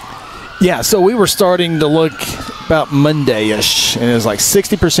 Yeah, so we were starting to look about Monday-ish, and it was like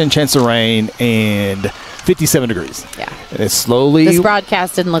 60% chance of rain and 57 degrees. Yeah. And it slowly... This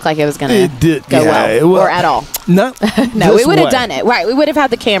broadcast didn't look like it was going to go well, or at all. No. No, we would have done it. Right, we would have had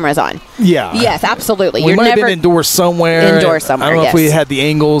the cameras on. Yeah. Yes, absolutely. We might have been indoors somewhere. I don't know if we had the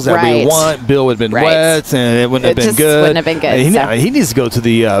angles that we want. Bill would have been wet, and it wouldn't have been good. Wouldn't have been good. He needs to go to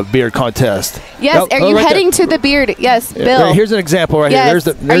the beard contest. Yes, are you heading to the beard? Yes, Bill. Right, here's an example right here.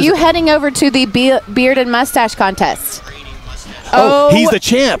 Are you heading over to the beard and mustache contest? Oh, he's the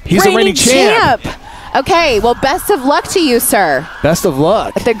champ. He's the reigning champ. Okay, well, best of luck to you, sir. Best of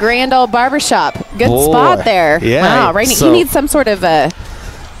luck. At the Grand Old Barbershop. Good spot there. Yeah. Wow, he needs some sort of a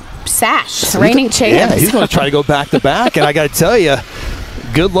sash. Reigning champ. Yeah, he's going to try to go back to back, and I got to tell you,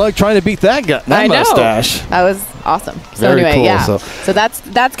 good luck trying to beat that guy. That mustache. That was awesome. So Very anyway, cool, yeah. So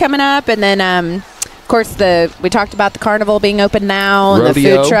that's coming up, and then of course we talked about the carnival being open now, and the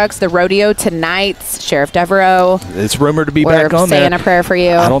food trucks, the rodeo tonight. Sheriff Devereaux. It's rumored to be back on there. Saying a prayer for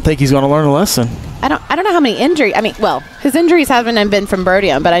you. I don't think he's going to learn a lesson. I don't know how many injuries. I mean, well, his injuries haven't been from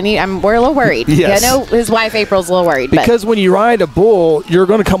rodeo, but we're a little worried. Yes. I know his wife April's a little worried. Because when you ride a bull, you're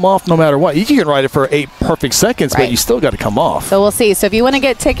going to come off no matter what. You can ride it for 8 perfect seconds, but you still got to come off. So we'll see. So if you want to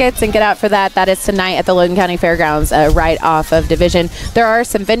get tickets and get out for that, that is tonight at the Logan County Fairgrounds, right off of Division. There are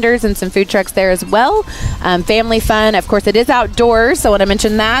some vendors and some food trucks there as well. Family fun. Of course, it is outdoors. So I want to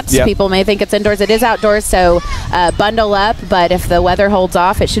mention that. Yep. People may think it's indoors. It is outdoors, so bundle up. But if the weather holds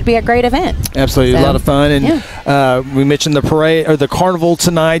off, it should be a great event. Absolutely. A lot of fun. And we mentioned the parade or the carnival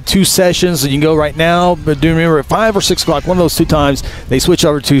tonight, 2 sessions. You can go right now, but do remember at 5 or 6 o'clock, one of those 2 times, they switch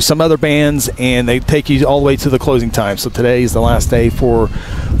over to some other bands and they take you all the way to the closing time. So today is the last day for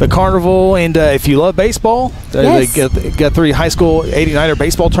the carnival. And if you love baseball, the Guthrie High School 89'er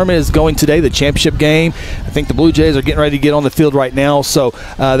baseball tournament is going today, the championship game. I think the Blue Jays are getting ready to get on the field right now. So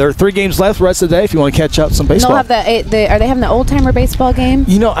there are 3 games left the rest of the day if you want to catch up some baseball. Are they having the old timer baseball game?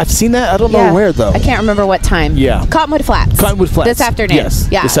 You know, I've seen that. I don't know where though. I can't remember what time. Yeah. Cottonwood Flats. This afternoon. Yes.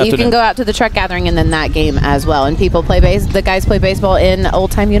 Yeah. This afternoon. You can go out to the truck gathering and then that game as well. And people play the guys play baseball in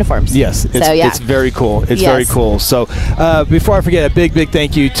old time uniforms. Yes. It's very cool. It's very cool. So before I forget, a big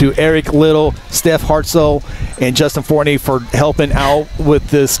thank you to Eric Little, Steph Hartzell, and Justin Forney for helping out with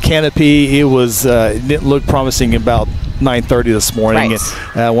this canopy. It was it didn't look promising about 9:30 this morning.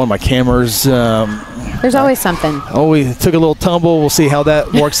 Right. One of my cameras. There's always something. We took a little tumble. We'll see how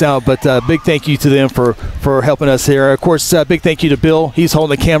that works out. But big thank you to them for helping us here. Of course, big thank you to Bill. He's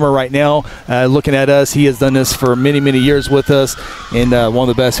holding the camera right now, looking at us. He has done this for many years with us, and one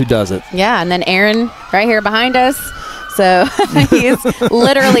of the best who does it. Yeah, and then Aaron right here behind us. So he's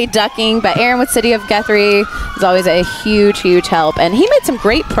literally ducking. But Aaron with City of Guthrie is always a huge help. And he made some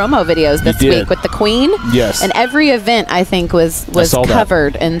great promo videos this week with the Queen. Yes. And every event, I think, was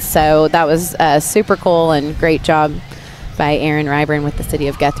covered. And so that was super cool and great job by Aaron Ryburn with the City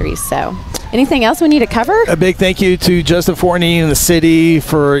of Guthrie. So anything else we need to cover? A big thank you to Justin Forney and the city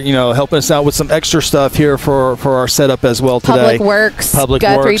for helping us out with some extra stuff here for our setup as well today. Public Works,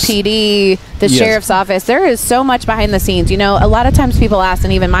 Guthrie PD, the Sheriff's Office. There is so much behind the scenes. A lot of times people ask,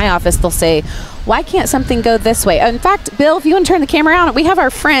 and even my office, they'll say, why can't something go this way? In fact, Bill, if you want to turn the camera on, we have our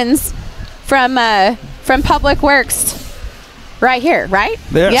friends from Public Works right here, right?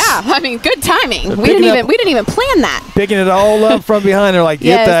 Yes. Yeah, I mean, good timing. We didn't even plan that. Picking it all up from behind. They're like,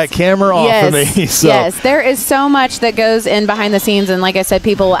 get that camera off of me. So. Yes, there is so much that goes in behind the scenes, and like I said,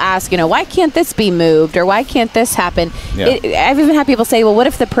 people will ask, why can't this be moved, or why can't this happen? Yeah. I've even had people say, well, what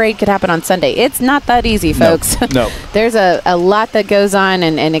if the parade could happen on Sunday? It's not that easy, folks. No. There's a lot that goes on,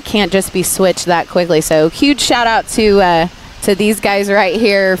 and it can't just be switched that quickly. So huge shout out to these guys right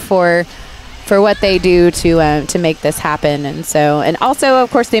here for what they do to make this happen. And also,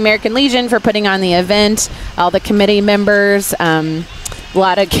 of course, the American Legion for putting on the event, all the committee members, a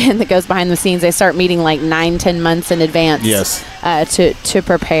lot, again, that goes behind the scenes. They start meeting like 9-10 months in advance. Yes. To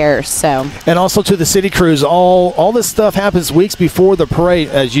prepare. So, and also to the city crews, all this stuff happens weeks before the parade,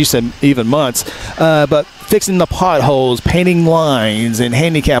 as you said, even months. But fixing the potholes, painting lines and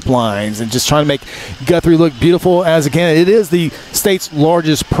handicap lines, and just trying to make Guthrie look beautiful. As again, it is the state's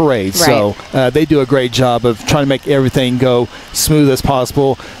largest parade, right. So they do a great job of trying to make everything go smooth as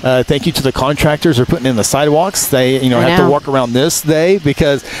possible. Thank you to the contractors who are putting in the sidewalks. They have to walk around this day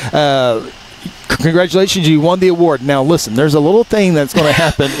because. Congratulations, you won the award. Now, listen, there's a little thing that's going to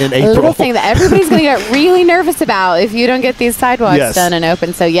happen in April. A little thing that everybody's going to get really nervous about if you don't get these sidewalks done and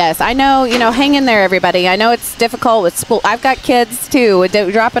open. So, yes, I know, hang in there, everybody. I know it's difficult with school. I've got kids, too, with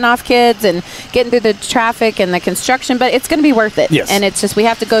dropping off kids and getting through the traffic and the construction, but it's going to be worth it. Yes. And it's just we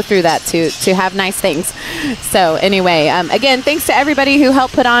have to go through that to have nice things. So, anyway, again, thanks to everybody who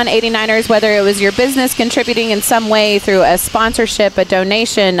helped put on 89ers, whether it was your business contributing in some way through a sponsorship, a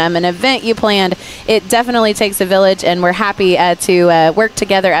donation, an event you planned. It definitely takes a village, and we're happy to work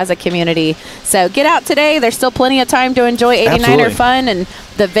together as a community. So get out today. There's still plenty of time to enjoy 89er fun and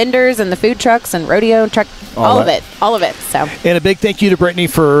the vendors and the food trucks and rodeo truck, all of it. So, and a big thank you to Brittany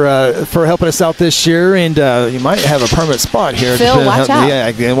for helping us out this year. And you might have a permanent spot here. Phil, watch out.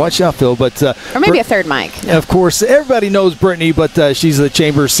 Yeah, watch out, Phil. But or maybe a third mic. No. Of course, everybody knows Brittany, but she's the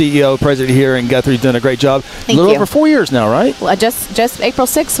chamber CEO, president here, and Guthrie's done a great job. Thank you. A little over 4 years now, right? Well, just April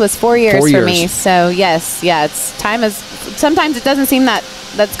 6th was 4 years for me. So yes, it's time is. Sometimes it doesn't seem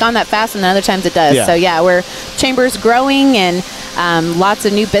that's gone that fast, and other times it does. Yeah. So we're chamber's growing, and lots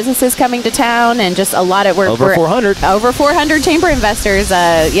of new businesses coming to town, and just a lot of work. Over 400. Over 400 chamber investors.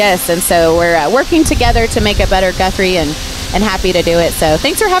 Yes, and so we're working together to make a better Guthrie, and happy to do it. So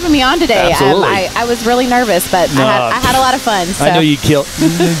thanks for having me on today. Absolutely. I was really nervous, but I had a lot of fun. So. I know you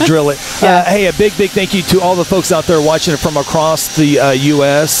drill it. Yeah. Hey, a big thank you to all the folks out there watching it from across the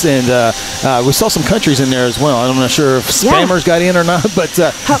U.S. And we saw some countries in there as well. I'm not sure if spammers got in or not, but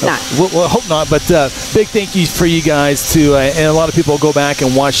hope not. Well, hope not. But big thank you for you guys too. And a lot of people go back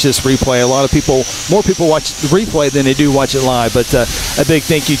and watch this replay. More people watch the replay than they do watch it live. But a big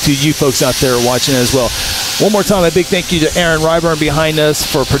thank you to you folks out there watching as well. One more time, a big thank you to Aaron Ryburn behind us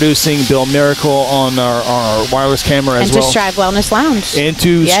for producing, Bill Miracle on our wireless camera as well. And to Strive Wellness Lounge. And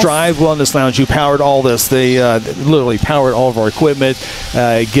to Strive Wellness Lounge, who powered all this. They literally powered all of our equipment,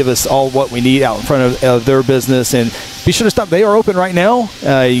 give us all what we need out in front of their business. And be sure to stop. They are open right now.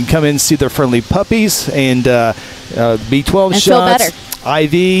 You can come in and see their friendly puppies and B12 and shots,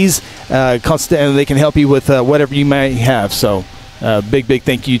 IVs, and they can help you with whatever you may have. So. Big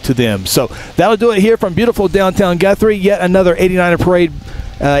thank you to them. So that'll do it here from beautiful downtown Guthrie. Yet another 89er parade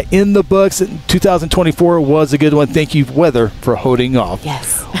in the books. 2024 was a good one. Thank you, weather, for holding off.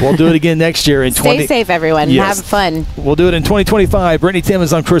 Yes. We'll do it again next year in Stay safe, everyone. Yes. Have fun. We'll do it in 2025. Brittany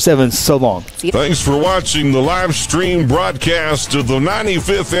Timmons, I'm Chris Evans. So long. Thanks for watching the live stream broadcast of the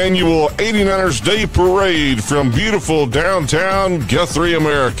 95th Annual 89ers Day Parade from beautiful downtown Guthrie,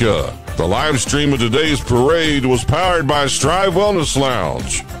 America. The live stream of today's parade was powered by Strive Wellness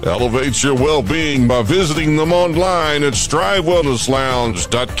Lounge. Elevate your well-being by visiting them online at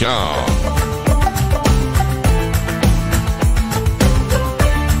strivewellnesslounge.com.